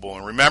unstoppable.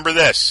 And remember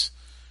this,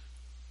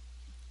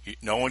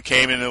 no one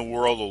came into the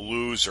world a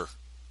loser.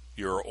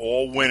 You're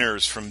all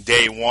winners from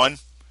day one.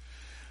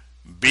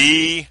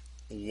 Be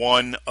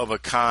one of a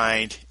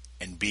kind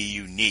and be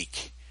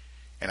unique.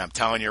 And I'm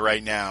telling you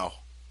right now,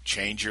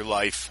 change your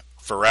life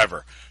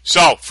forever.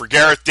 So, for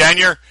Gareth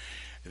Denyer,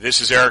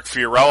 this is Eric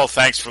Fiorillo.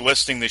 Thanks for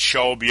listening. This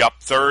show will be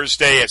up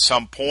Thursday at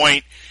some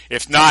point.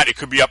 If not, it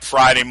could be up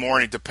Friday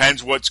morning.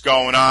 Depends what's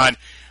going on.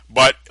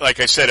 But like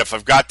I said, if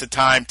I've got the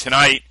time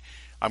tonight,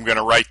 I'm going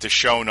to write the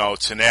show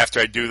notes. And after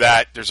I do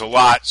that, there's a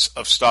lot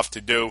of stuff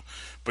to do,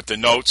 but the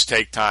notes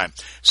take time.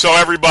 So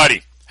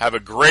everybody, have a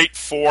great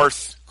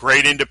 4th,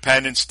 great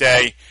Independence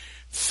Day.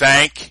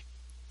 Thank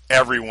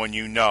everyone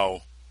you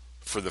know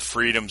for the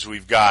freedoms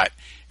we've got.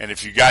 And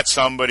if you got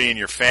somebody in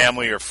your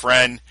family or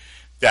friend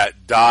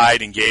that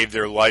died and gave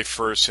their life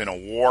for us in a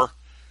war,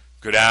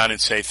 go down and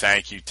say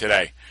thank you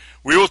today.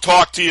 We will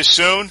talk to you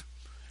soon.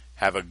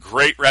 Have a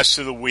great rest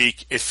of the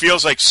week. It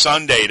feels like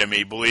Sunday to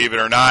me, believe it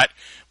or not,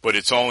 but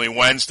it's only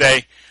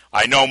Wednesday.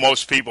 I know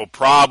most people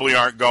probably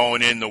aren't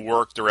going in to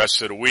work the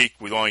rest of the week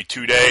with only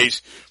 2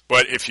 days,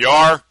 but if you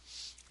are,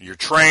 you're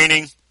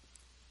training.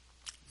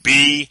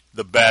 Be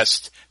the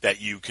best that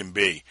you can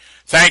be.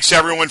 Thanks,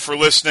 everyone, for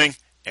listening,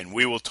 and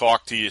we will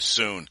talk to you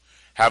soon.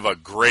 Have a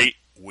great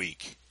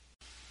week.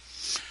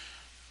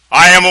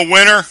 I am a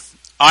winner.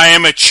 I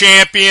am a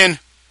champion.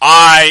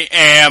 I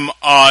am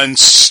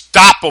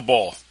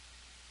unstoppable.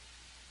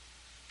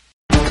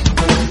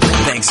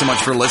 Thanks so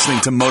much for listening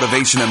to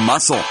Motivation and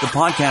Muscle, the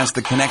podcast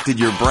that connected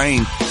your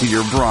brain to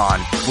your brawn.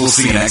 We'll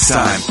see you next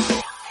time.